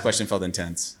 That's the last question felt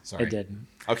intense. Sorry. It did.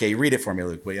 Okay, read it for me,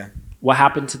 Luke, will you? What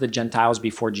happened to the Gentiles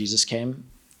before Jesus came?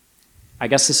 I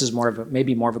guess this is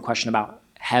maybe more of a question about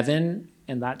heaven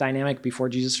and that dynamic before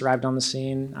Jesus arrived on the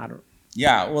scene.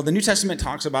 Yeah, well, the New Testament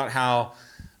talks about how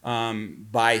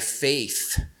by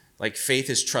faith, like faith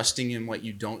is trusting in what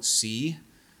you don't see,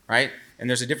 right? And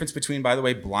there's a difference between, by the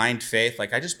way, blind faith,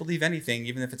 like I just believe anything,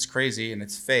 even if it's crazy and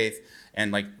it's faith,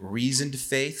 and like reasoned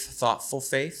faith, thoughtful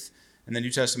faith. And the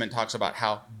New Testament talks about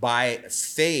how by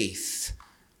faith,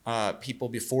 people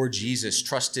before Jesus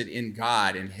trusted in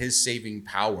God and his saving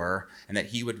power and that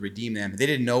he would redeem them. They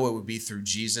didn't know it would be through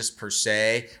Jesus per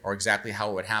se or exactly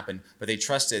how it would happen, but they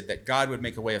trusted that God would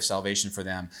make a way of salvation for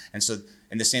them. And so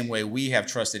in the same way we have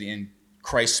trusted in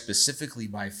Christ specifically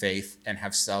by faith and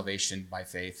have salvation by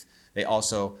faith, they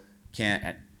also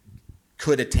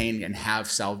could attain and have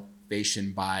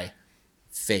salvation by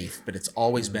faith. But it's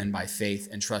always been by faith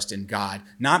and trust in God,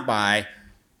 not by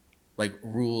like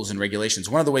rules and regulations.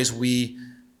 One of the ways we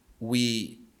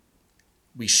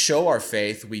show our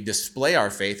faith, we display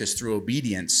our faith is through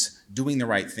obedience, doing the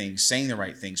right things, saying the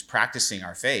right things, practicing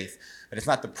our faith. But it's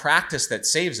not the practice that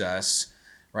saves us,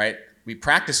 right? We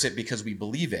practice it because we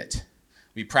believe it.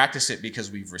 We practice it because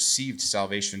we've received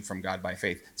salvation from God by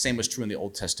faith. Same was true in the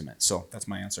Old Testament. So that's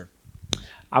my answer.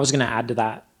 I was going to add to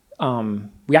that.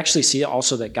 We actually see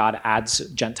also that God adds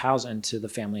Gentiles into the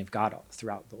family of God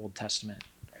throughout the Old Testament.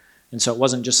 And so it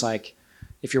wasn't just like,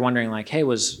 if you're wondering like, hey,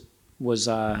 was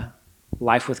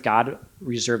life with God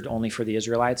reserved only for the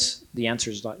Israelites? The answer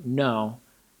is like, no.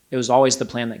 It was always the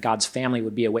plan that God's family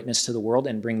would be a witness to the world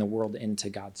and bring the world into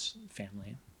God's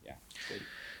family. Yeah.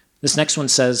 This next one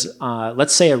says,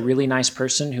 let's say a really nice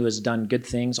person who has done good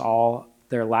things all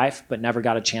their life, but never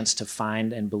got a chance to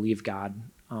find and believe God.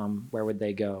 Where would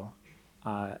they go?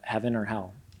 Heaven or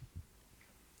hell?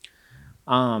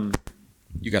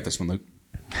 You got this one, Luke.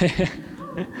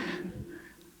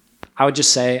 I would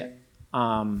just say,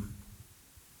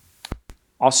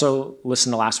 also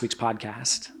listen to last week's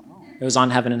podcast. It was on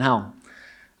heaven and hell,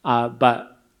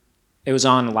 but it was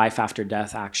on life after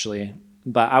death, actually.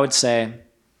 But I would say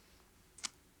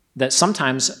that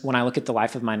sometimes when I look at the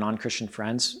life of my non-Christian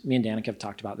friends, me and Danica have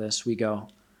talked about this, we go,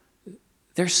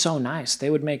 they're so nice. They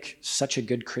would make such a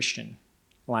good Christian.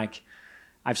 Like,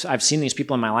 I've seen these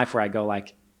people in my life where I go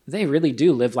like, they really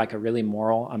do live like a really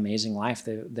moral, amazing life.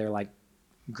 They're like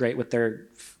great with their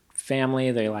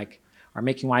family. They like are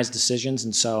making wise decisions.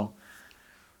 And so,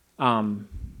 and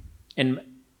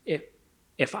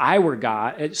if I were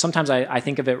God, sometimes I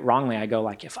think of it wrongly. I go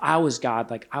like, if I was God,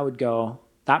 like I would go,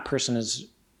 that person is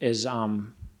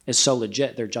so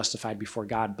legit. They're justified before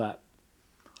God. But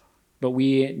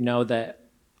we know that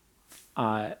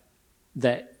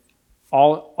that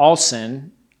all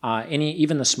sin,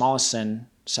 even the smallest sin,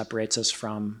 separates us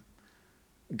from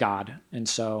God. And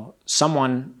so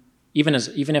someone, even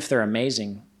if they're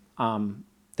amazing,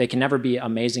 they can never be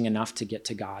amazing enough to get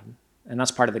to God. And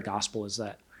that's part of the gospel, is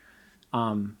that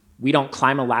we don't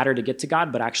climb a ladder to get to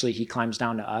God, but actually he climbs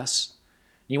down to us.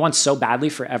 And he wants so badly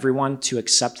for everyone to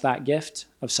accept that gift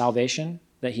of salvation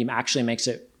that he actually makes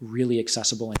it really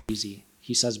accessible and easy.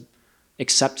 He says,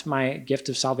 accept my gift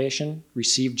of salvation,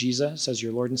 receive Jesus as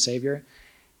your Lord and Savior,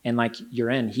 and like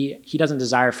you're in. He doesn't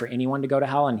desire for anyone to go to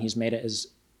hell, and he's made it as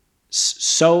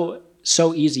so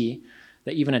easy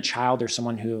that even a child or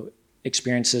someone who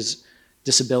experiences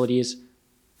disabilities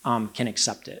can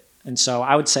accept it. And so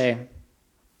I would say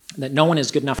that no one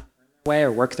is good enough to earn their way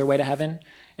or work their way to heaven,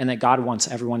 and that God wants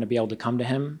everyone to be able to come to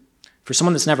him. For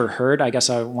someone that's never heard, I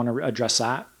guess I want to address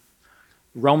that.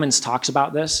 Romans talks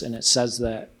about this, and it says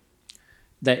that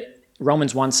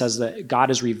Romans 1 says that God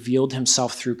has revealed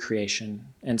himself through creation.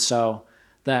 And so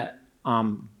that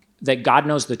God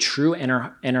knows the true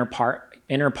inner part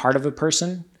of a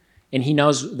person, and he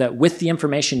knows that with the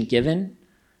information given,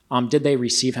 did they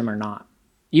receive him or not?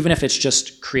 Even if it's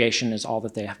just creation is all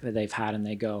that they've had, and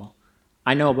they go,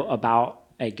 I know about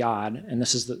a God, and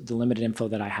this is the limited info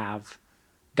that I have.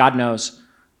 God knows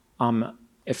how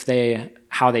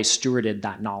they stewarded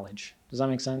that knowledge. Does that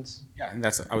make sense? Yeah, and I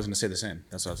was going to say the same.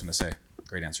 That's what I was going to say.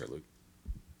 Great answer, Luke.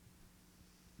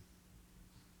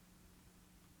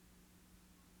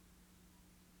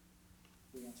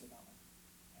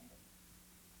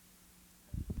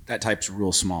 That type's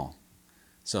real small,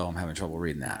 so I'm having trouble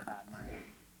reading that.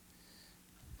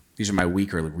 These are my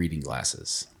weaker reading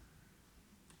glasses.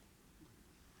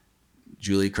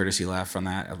 Julie, courtesy laugh on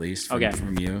that, at least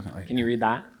from you. Like, can you read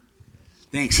that?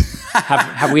 Thanks.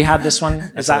 have we had this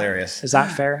one? That's hilarious. Is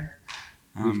that fair?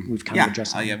 We've kind of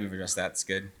addressed that. Yeah, we've addressed that. It's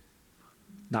good.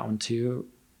 That one too,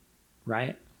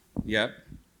 right? Yep.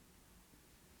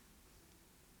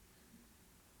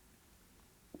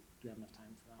 Do you have enough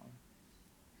time for that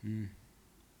one?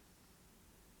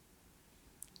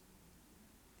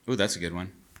 Ooh, that's a good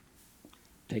one.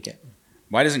 Take it.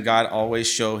 Why doesn't God always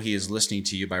show he is listening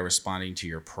to you by responding to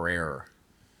your prayer?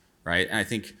 Right? And I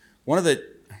think one of the...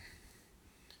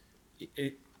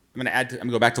 I'm going to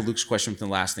go back to Luke's question from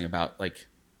the last thing about, like,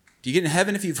 do you get in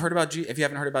heaven if you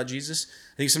haven't heard about Jesus?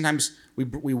 I think sometimes we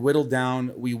whittle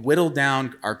down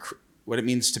our what it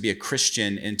means to be a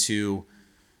Christian into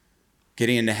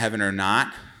getting into heaven or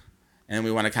not, and then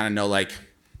we want to kind of know, like,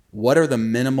 what are the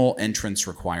minimal entrance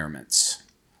requirements?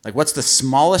 Like, what's the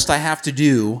smallest I have to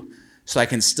do so I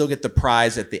can still get the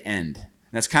prize at the end? And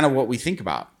that's kind of what we think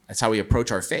about. That's how we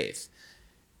approach our faith.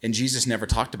 And Jesus never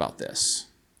talked about this.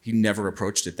 He never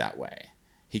approached it that way.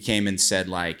 He came and said,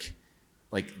 like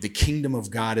the kingdom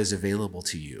of God is available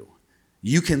to you.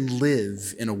 You can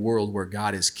live in a world where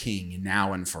God is king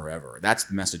now and forever. That's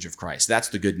the message of Christ. That's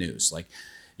the good news. Like,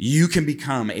 you can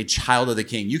become a child of the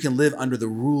king. You can live under the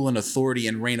rule and authority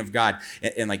and reign of God.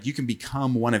 And like, you can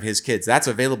become one of his kids. That's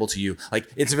available to you. Like,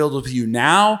 it's available to you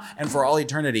now and for all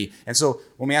eternity. And so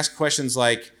when we ask questions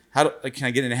like, can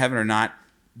I get into heaven or not?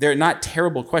 They're not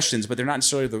terrible questions, but they're not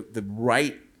necessarily the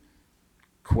right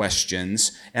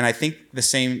questions. And I think the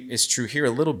same is true here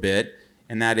a little bit.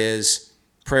 And that is,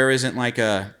 prayer isn't like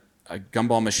a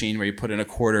gumball machine where you put in a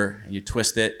quarter and you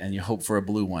twist it and you hope for a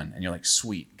blue one. And you're like,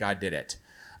 sweet, God did it.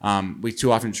 We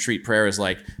too often treat prayer as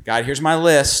like, God, here's my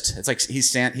list. It's like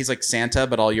he's like Santa,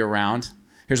 but all year round.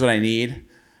 Here's what I need,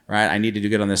 right? I need to do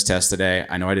good on this test today.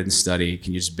 I know I didn't study.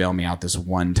 Can you just bail me out this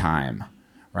one time,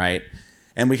 right?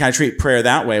 And we kind of treat prayer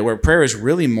that way, where prayer is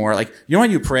really more like, you know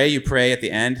when you pray at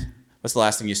the end? What's the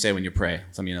last thing you say when you pray?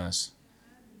 Some of you know this.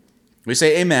 We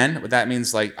say amen, but that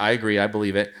means like, I agree, I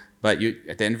believe it. But you,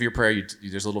 at the end of your prayer,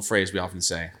 there's a little phrase we often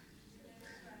say.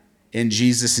 In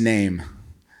Jesus' name.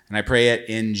 And I pray it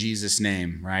in Jesus'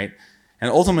 name, right? And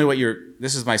ultimately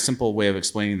this is my simple way of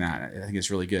explaining that. I think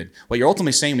it's really good. What you're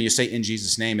ultimately saying when you say in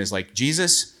Jesus' name is like,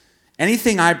 Jesus,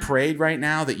 anything I prayed right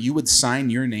now that you would sign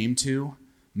your name to,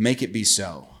 make it be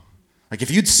so. Like, if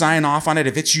you'd sign off on it,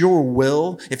 if it's your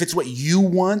will, if it's what you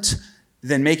want,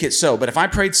 then make it so. But if I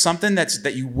prayed something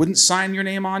that you wouldn't sign your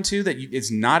name onto, it's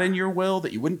not in your will,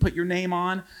 that you wouldn't put your name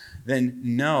on, then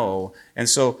no. And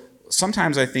so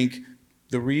sometimes I think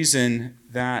the reason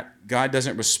that God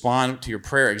doesn't respond to your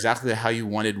prayer exactly how you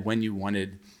wanted, when you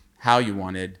wanted, how you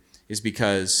wanted, is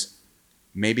because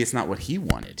maybe it's not what he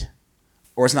wanted,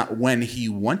 or it's not when he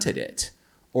wanted it.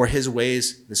 Or his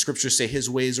ways, the scriptures say his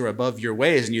ways are above your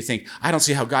ways. And you think, I don't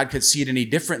see how God could see it any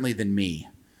differently than me.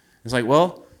 It's like,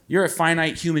 well, you're a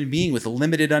finite human being with a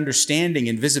limited understanding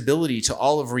and visibility to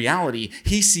all of reality.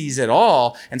 He sees it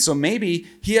all. And so maybe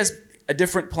he has a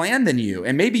different plan than you.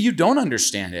 And maybe you don't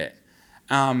understand it.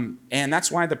 And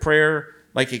that's why the prayer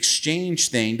like exchange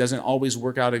thing doesn't always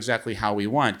work out exactly how we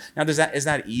want. Now, is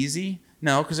that easy?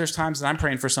 No, because there's times that I'm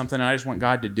praying for something and I just want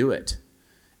God to do it.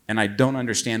 And I don't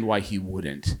understand why he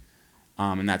wouldn't.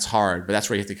 And that's hard. But that's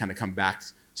where you have to kind of come back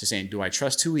to saying, do I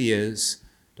trust who he is?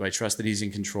 Do I trust that he's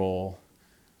in control?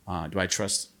 Do I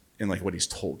trust in like what he's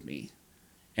told me?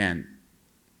 And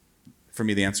for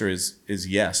me, the answer is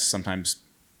yes. Sometimes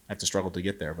I have to struggle to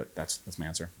get there, but that's my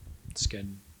answer. That's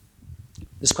good.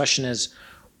 This question is,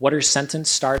 what are sentence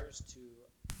starters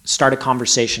to start a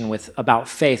conversation about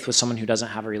faith with someone who doesn't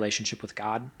have a relationship with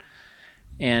God?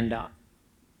 And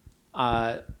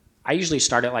I usually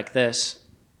start it like this.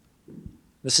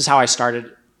 This is how I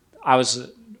started.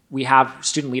 We have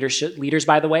student leaders,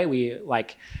 by the way. We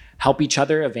like help each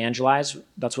other evangelize.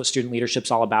 That's what student leadership's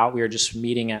all about. We were just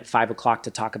meeting at 5:00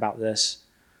 to talk about this.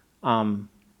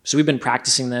 So we've been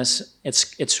practicing this.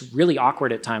 It's really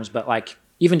awkward at times, but like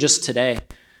even just today,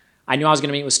 I knew I was going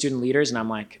to meet with student leaders, and I'm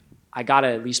like, I got to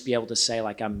at least be able to say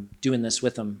like I'm doing this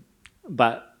with them.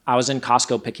 But I was in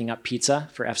Costco picking up pizza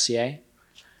for FCA.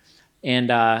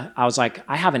 And I was like,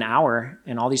 I have an hour,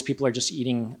 and all these people are just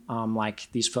eating like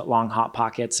these foot-long Hot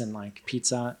Pockets and like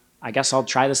pizza. I guess I'll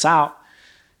try this out.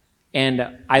 And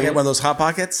I had one of those Hot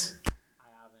Pockets? I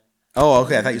haven't. Oh,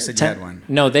 okay. I thought you said you had one.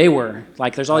 No, they were.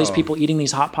 Like, there's all these people eating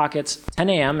these Hot Pockets. 10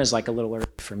 a.m. is like a little early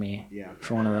for me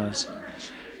for one of those.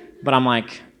 But I'm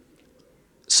like,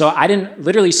 so I didn't,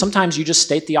 literally, sometimes you just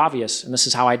state the obvious, and this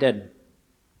is how I did.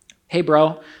 Hey,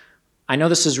 bro, I know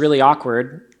this is really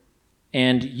awkward.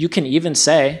 And you can even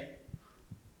say,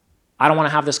 I don't want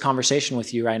to have this conversation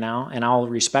with you right now, and I'll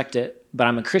respect it, but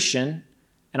I'm a Christian,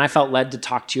 and I felt led to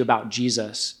talk to you about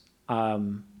Jesus.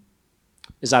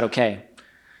 Is that okay?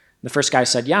 The first guy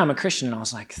said, yeah, I'm a Christian. And I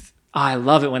was like, I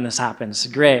love it when this happens.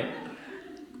 Great.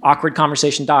 Awkward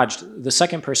conversation dodged. The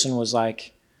second person was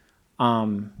like,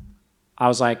 I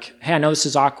was like, hey, I know this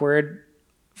is awkward.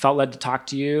 Felt led to talk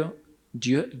to you.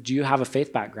 Do you have a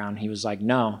faith background? He was like,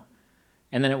 no.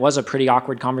 And then it was a pretty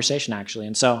awkward conversation, actually.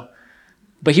 And so,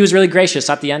 but he was really gracious.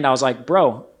 At the end, I was like,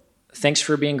 bro, thanks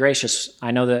for being gracious.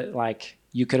 I know that like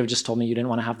you could have just told me you didn't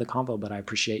want to have the convo, but I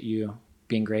appreciate you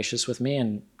being gracious with me.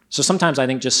 And so sometimes I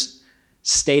think just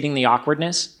stating the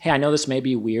awkwardness, hey, I know this may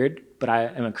be weird, but I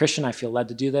am a Christian. I feel led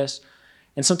to do this.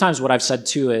 And sometimes what I've said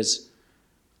too is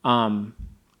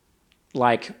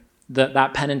like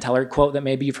that Penn and Teller quote that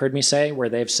maybe you've heard me say, where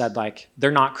they've said like,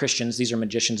 they're not Christians. These are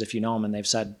magicians if you know them. And they've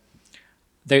said,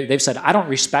 I don't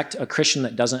respect a Christian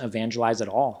that doesn't evangelize at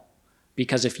all.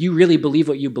 Because if you really believe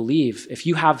what you believe, if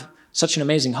you have such an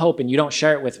amazing hope and you don't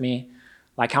share it with me,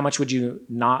 like how much would you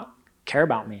not care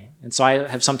about me? And so I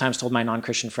have sometimes told my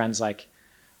non-Christian friends like,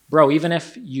 bro, even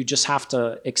if you just have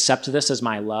to accept this as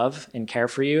my love and care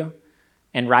for you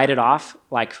and write it off,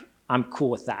 like I'm cool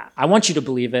with that. I want you to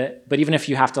believe it, but even if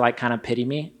you have to like kind of pity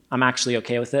me, I'm actually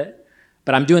okay with it.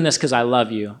 But I'm doing this because I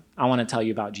love you. I want to tell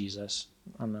you about Jesus.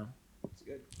 I don't know. That's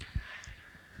good.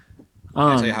 Can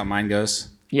I tell you how mine goes?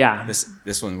 Yeah.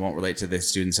 This one won't relate to the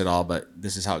students at all, but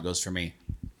this is how it goes for me.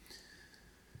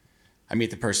 I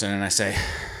meet the person and I say,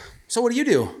 so what do you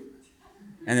do?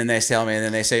 And then they tell me, and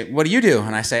then they say, what do you do?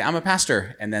 And I say, I'm a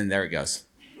pastor. And then there it goes.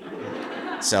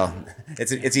 So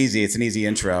it's easy. It's an easy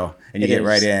intro, and you get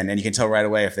right in, and you can tell right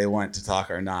away if they want to talk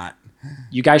or not.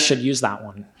 You guys should use that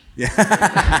one.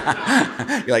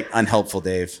 Yeah. You're like, unhelpful,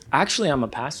 Dave. Actually, I'm a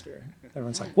pastor.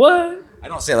 Everyone's like, what? I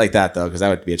don't say it like that, though, because that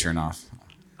would be a turnoff.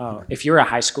 Oh, if you were a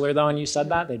high schooler, though, and you said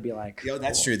that, they'd be like, yo,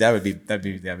 that's true. That'd be that'd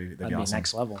awesome. Be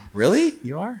next level. Really?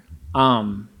 You are?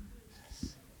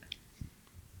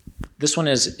 This one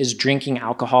is drinking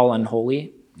alcohol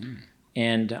unholy?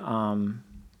 And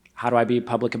how do I be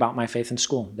public about my faith in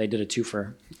school? They did a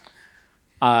twofer.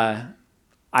 I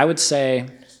would say...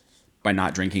 by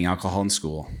not drinking alcohol in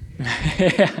school.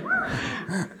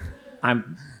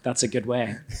 That's a good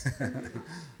way.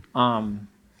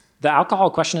 The alcohol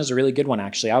question is a really good one,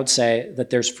 actually. I would say that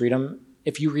there's freedom.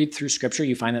 If you read through Scripture,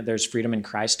 you find that there's freedom in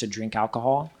Christ to drink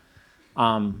alcohol.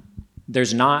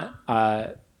 There's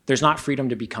not freedom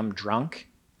to become drunk.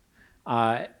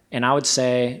 And I would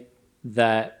say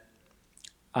that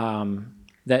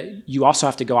that you also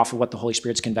have to go off of what the Holy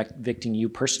Spirit's convicting you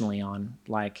personally on.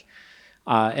 Like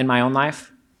in my own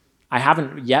life, I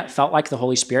haven't yet felt like the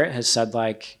Holy Spirit has said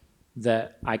like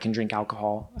that I can drink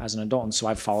alcohol as an adult, and so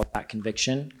I've followed that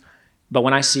conviction. But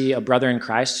when I see a brother in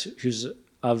Christ who's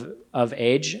of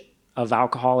age, of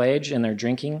alcohol age, and they're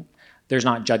drinking, there's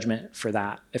not judgment for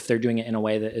that if they're doing it in a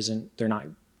way that they're not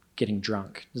getting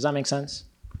drunk. Does that make sense?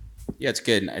 Yeah, it's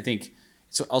good. I think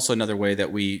it's also another way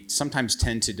that we sometimes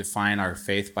tend to define our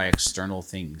faith by external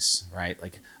things, right?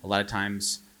 Like a lot of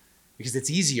times, because it's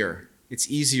easier.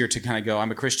 It's easier to kind of go,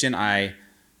 I'm a Christian, I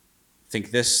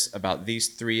think this about these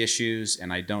 3 issues,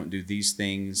 and I don't do these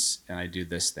things, and I do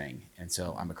this thing, and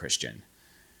so I'm a Christian.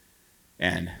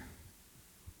 And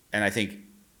I think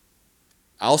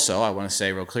also, I want to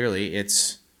say real clearly, it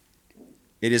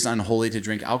is unholy to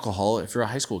drink alcohol if you're a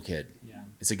high school kid. Yeah.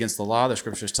 It's against the law. The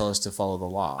scriptures tell us to follow the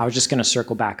law. I was just going to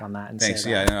circle back on that and Thanks.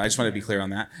 say that. Yeah, I just wanted to be clear on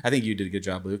that. I think you did a good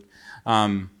job, Luke.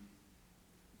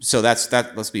 So that's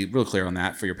that. Let's be real clear on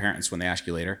that for your parents when they ask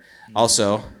you later.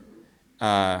 Also,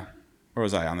 where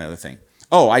was I on the other thing?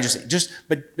 Oh,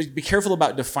 but be careful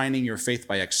about defining your faith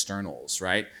by externals,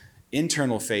 right?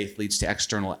 Internal faith leads to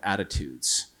external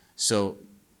attitudes. So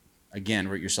again,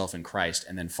 root yourself in Christ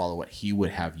and then follow what he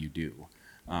would have you do.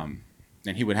 And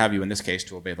he would have you, in this case,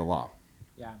 to obey the law.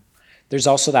 Yeah. There's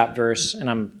also that verse,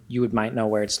 and you might know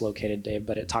where it's located, Dave,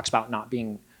 but it talks about not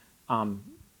being,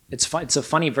 it's a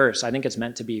funny verse. I think it's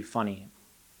meant to be funny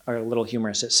or a little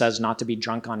humorous. It says not to be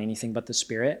drunk on anything but the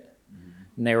Spirit.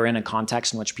 And they were in a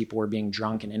context in which people were being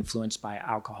drunk and influenced by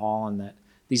alcohol, and that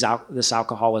this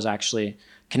alcohol was actually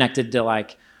connected to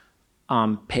like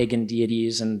pagan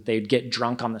deities, and they'd get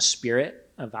drunk on the spirit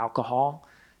of alcohol.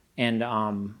 And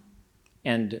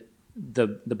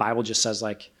the Bible just says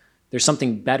like there's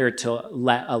something better to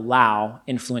allow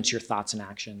influence your thoughts and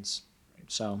actions.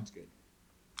 So that's good.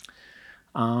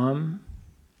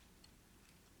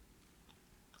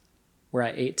 We're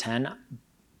at 8:10.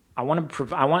 I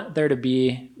want there to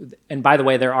be, and by the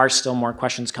way, there are still more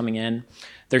questions coming in.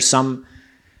 There's some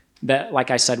that, like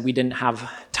I said, we didn't have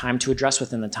time to address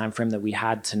within the time frame that we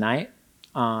had tonight.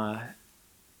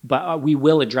 But we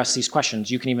will address these questions.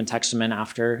 You can even text them in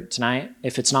after tonight.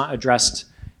 If it's not addressed,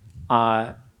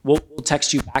 we'll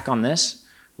text you back on this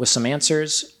with some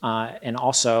answers. And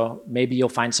also, maybe you'll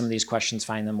find some of these questions,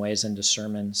 find them ways into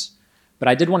sermons. But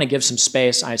I did want to give some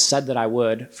space. I said that I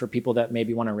would for people that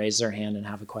maybe want to raise their hand and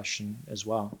have a question as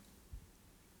well.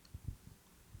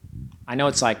 I know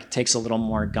it's like takes a little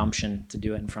more gumption to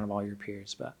do it in front of all your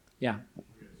peers, but yeah.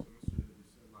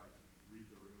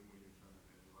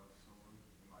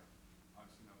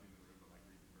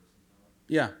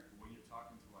 Yeah. When you're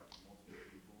talking to like multiple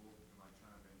people and like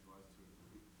trying to evangelize to a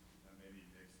group that maybe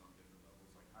mix on different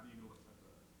levels, like how do you know what type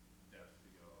of depth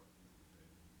to go into the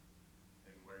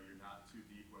faith? And where you're not too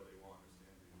deep where they won't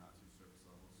understand, but you're not too surface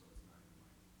level, so it's not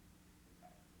even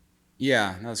like.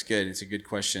 Yeah, that's good. It's a good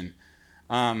question.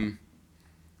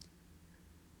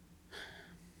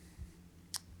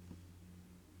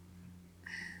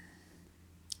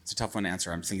 It's a tough one to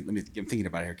answer. I'm thinking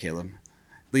about it here, Caleb.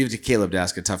 Leave it to Caleb to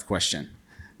ask a tough question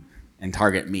and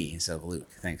target me instead of Luke.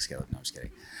 Thanks, Caleb. No, I'm just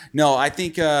kidding. No, I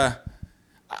think I'm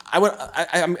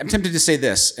tempted to say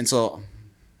this, and so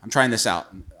I'm trying this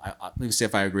out. Let me see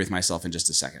if I agree with myself in just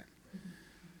a second.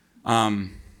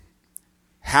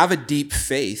 Have a deep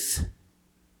faith.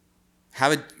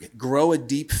 Grow a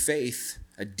deep faith,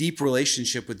 a deep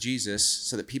relationship with Jesus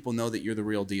so that people know that you're the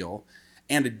real deal,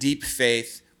 and a deep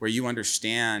faith where you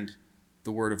understand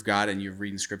the Word of God and you've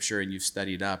read Scripture and you've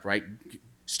studied up, right?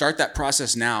 Start that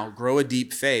process now. Grow a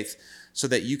deep faith so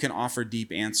that you can offer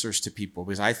deep answers to people,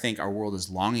 because I think our world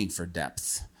is longing for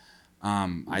depth.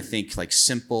 I think like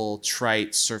simple,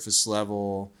 trite, surface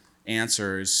level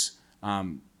answers.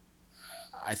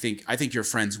 I think your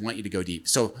friends want you to go deep.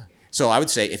 So I would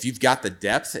say if you've got the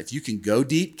depth, if you can go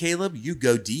deep, Caleb, you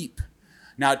go deep.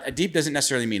 Now, deep doesn't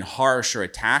necessarily mean harsh or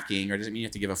attacking, or doesn't mean you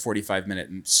have to give a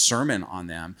 45-minute sermon on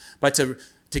them, but to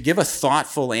give a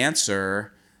thoughtful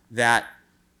answer that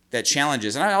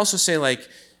challenges. And I also say, like,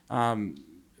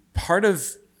 part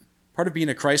of being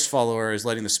a Christ follower is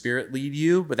letting the Spirit lead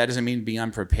you, but that doesn't mean being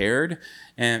unprepared.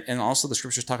 And also the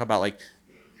Scriptures talk about, like,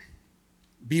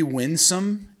 be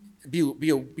winsome. Be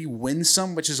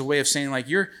winsome, which is a way of saying, like,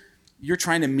 you're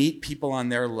trying to meet people on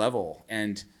their level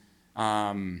and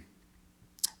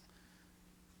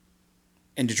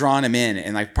to draw them in.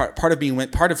 And like part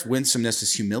of winsomeness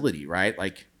is humility, right?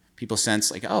 Like people sense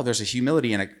like, oh, there's a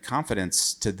humility and a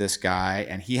confidence to this guy,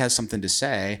 and he has something to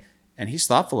say, and he's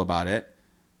thoughtful about it.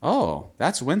 Oh,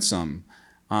 that's winsome.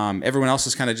 Everyone else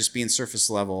is kind of just being surface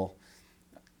level.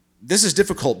 This is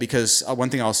difficult because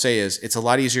one thing I'll say is it's a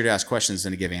lot easier to ask questions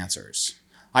than to give answers.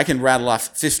 I can rattle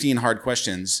off 15 hard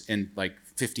questions in like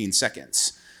 15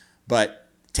 seconds, but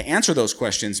to answer those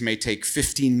questions may take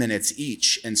 15 minutes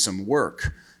each and some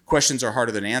work. Questions are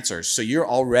harder than answers, so you're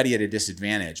already at a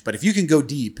disadvantage. But if you can go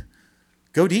deep,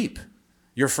 go deep.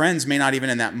 Your friends may not even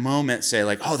in that moment say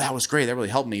like, oh, that was great, that really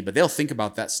helped me, but they'll think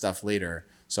about that stuff later.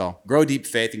 So grow deep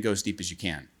faith and go as deep as you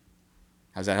can.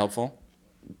 How's that helpful?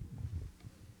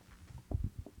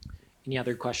 Any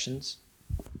other questions?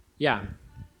 Yeah.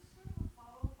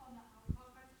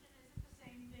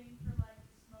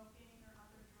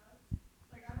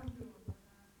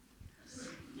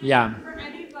 Yeah.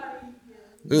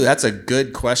 Ooh, that's a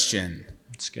good question.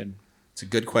 It's good. It's a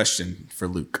good question for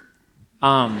Luke.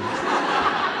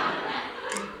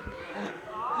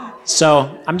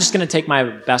 So I'm just going to take my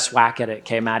best whack at it,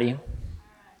 okay, Maddie?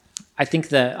 I think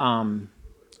that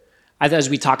as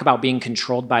we talk about being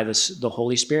controlled by the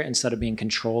Holy Spirit instead of being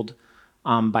controlled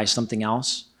by something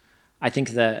else, I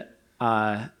think that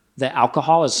the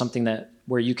alcohol is something that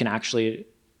where you can actually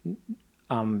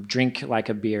drink like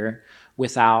a beer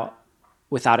without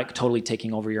it totally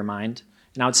taking over your mind.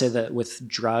 And I would say that with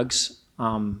drugs,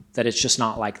 that it's just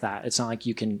not like that. It's not like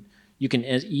you can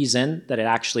ease in, that it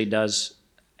actually does.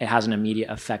 It has an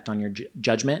immediate effect on your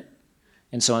judgment.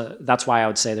 And so that's why I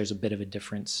would say there's a bit of a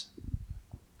difference.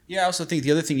 Yeah, I also think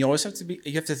the other thing you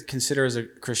have to consider as a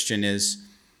Christian is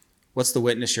what's the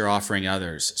witness you're offering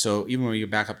others. So even when you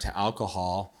back up to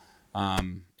alcohol,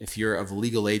 if you're of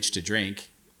legal age to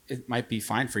drink, it might be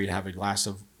fine for you to have a glass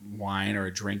of wine or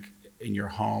a drink in your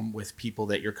home with people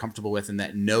that you're comfortable with and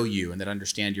that know you and that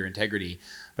understand your integrity.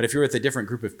 But if you're with a different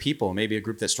group of people, maybe a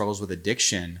group that struggles with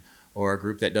addiction or a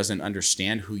group that doesn't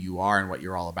understand who you are and what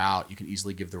you're all about, you can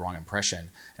easily give the wrong impression.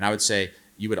 And I would say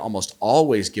you would almost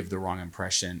always give the wrong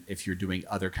impression if you're doing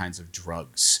other kinds of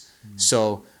drugs. Mm-hmm.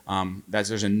 So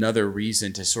there's another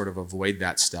reason to sort of avoid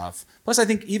that stuff. Plus, I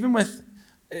think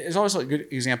it's always a good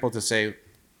example to say,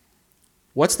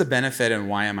 what's the benefit and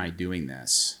why am I doing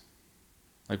this?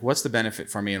 Like, what's the benefit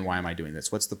for me and why am I doing this?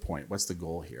 What's the point? What's the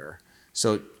goal here?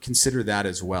 So consider that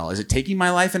as well. Is it taking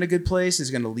my life in a good place? Is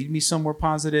it going to lead me somewhere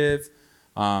positive?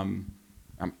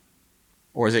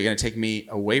 Or is it going to take me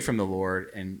away from the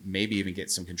Lord and maybe even get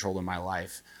some control in my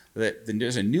life?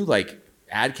 There's a new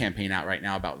ad campaign out right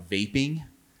now about vaping.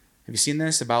 Have you seen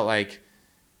this? About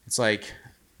it's like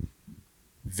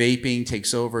vaping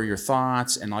takes over your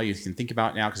thoughts and all you can think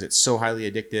about now because it's so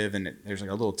highly addictive. And there's a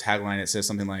little tagline that says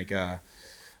something like,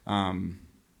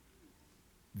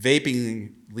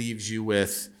 vaping leaves you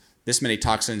with this many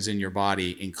toxins in your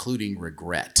body, including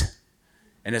regret.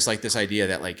 And it's this idea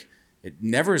that it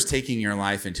never is taking your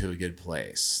life into a good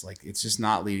place. It's just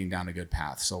not leading down a good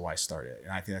path. So why start it?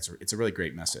 And I think it's a really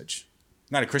great message.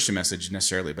 Not a Christian message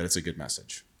necessarily, but it's a good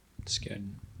message. It's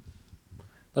good.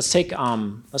 Let's take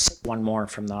one more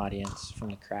from the audience,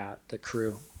 from the crowd, the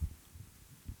crew.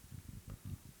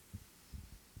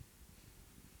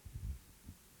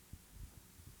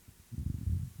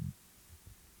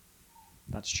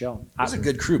 That's chill. That's a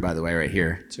good crew, by the way, right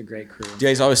here. It's a great crew. Do you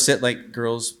guys always sit like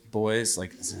girls, boys,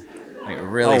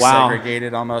 really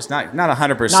segregated almost? Not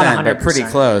 100%, but pretty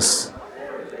close.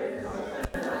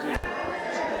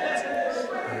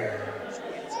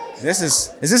 Is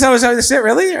this how they sit,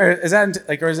 really? Or is that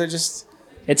or is it just?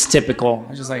 It's typical.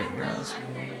 I'm just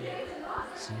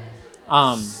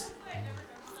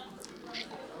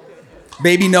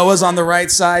Baby Noah's on the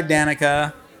right side,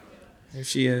 Danica. There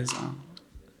she is.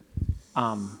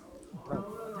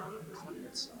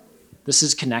 This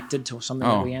is connected to something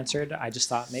that we answered. I just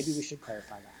thought maybe we should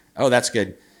clarify that. Oh, that's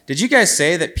good. Did you guys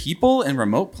say that people in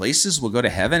remote places will go to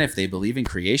heaven if they believe in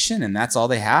creation and that's all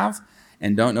they have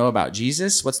and don't know about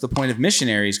Jesus? What's the point of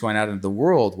missionaries going out into the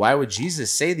world? Why would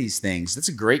Jesus say these things? That's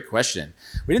a great question.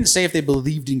 We didn't say if they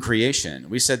believed in creation.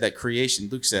 We said that creation,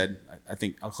 Luke said, I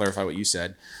think I'll clarify what you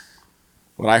said.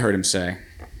 What I heard him say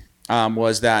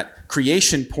was that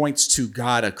creation points to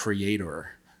God, a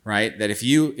creator, right? That if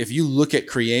you look at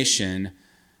creation,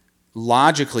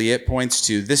 logically it points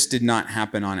to this did not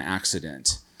happen on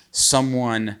accident.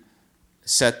 Someone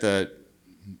set the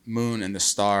moon and the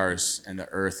stars and the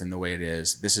earth in the way it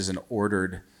is. This is an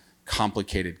ordered,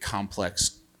 complicated,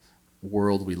 complex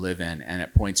world we live in, and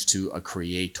it points to a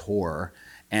creator.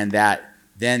 And that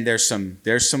then there's some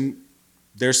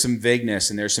vagueness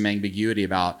and there's some ambiguity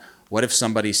about what if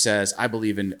somebody says, I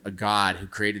believe in a God who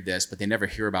created this, but they never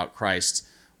hear about Christ.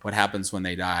 What happens when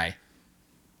they die?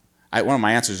 One of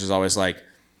my answers is always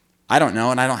I don't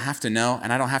know, and I don't have to know,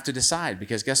 and I don't have to decide,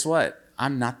 because guess what?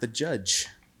 I'm not the judge.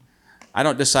 I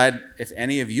don't decide if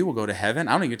any of you will go to heaven.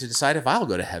 I don't even get to decide if I'll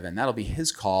go to heaven. That'll be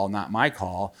his call, not my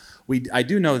call. I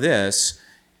do know this.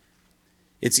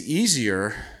 It's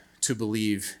easier to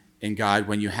believe in God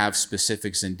when you have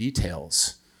specifics and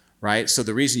details, right? So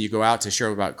the reason you go out to share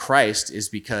about Christ is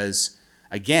because,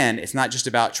 again, it's not just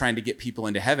about trying to get people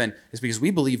into heaven. It's because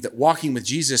we believe that walking with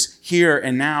Jesus here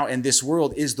and now in this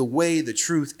world is the way, the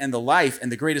truth, and the life,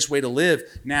 and the greatest way to live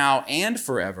now and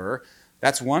forever.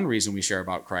 That's one reason we share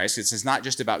about Christ. It's not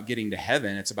just about getting to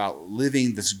heaven. It's about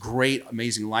living this great,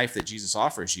 amazing life that Jesus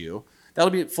offers you.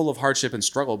 That'll be full of hardship and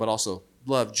struggle, but also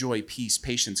love, joy, peace,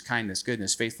 patience, kindness,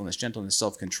 goodness, faithfulness, gentleness,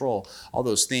 self-control, all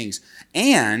those things.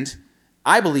 And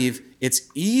I believe it's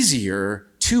easier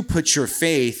to put your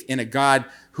faith in a God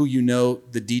who you know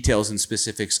the details and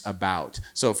specifics about.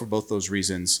 So for both those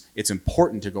reasons, it's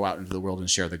important to go out into the world and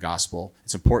share the gospel.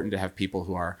 It's important to have people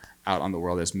who are out on the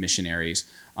world as missionaries.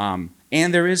 And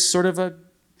there is sort of a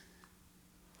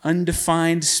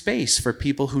undefined space for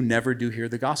people who never do hear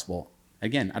the gospel.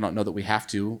 Again, I don't know that we have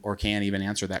to or can even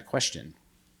answer that question.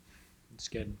 It's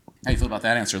good. How do you feel about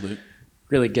that answer, Luke?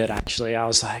 Really good, actually. I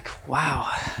was like,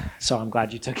 wow. So I'm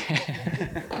glad you took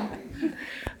it.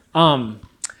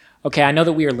 Okay, I know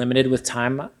that we are limited with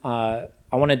time. I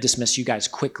want to dismiss you guys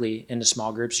quickly into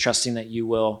small groups, trusting that you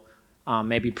will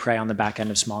maybe pray on the back end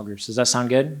of small groups. Does that sound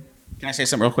good? Can I say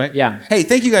something real quick? Yeah. Hey,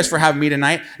 thank you guys for having me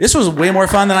tonight. This was way more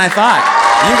fun than I thought.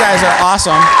 You guys are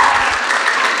awesome.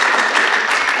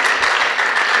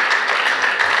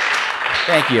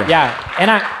 Thank you. Yeah,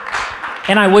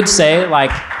 and I would say,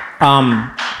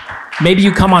 maybe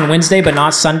you come on Wednesday but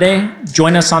not Sunday.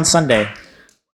 Join us on Sunday.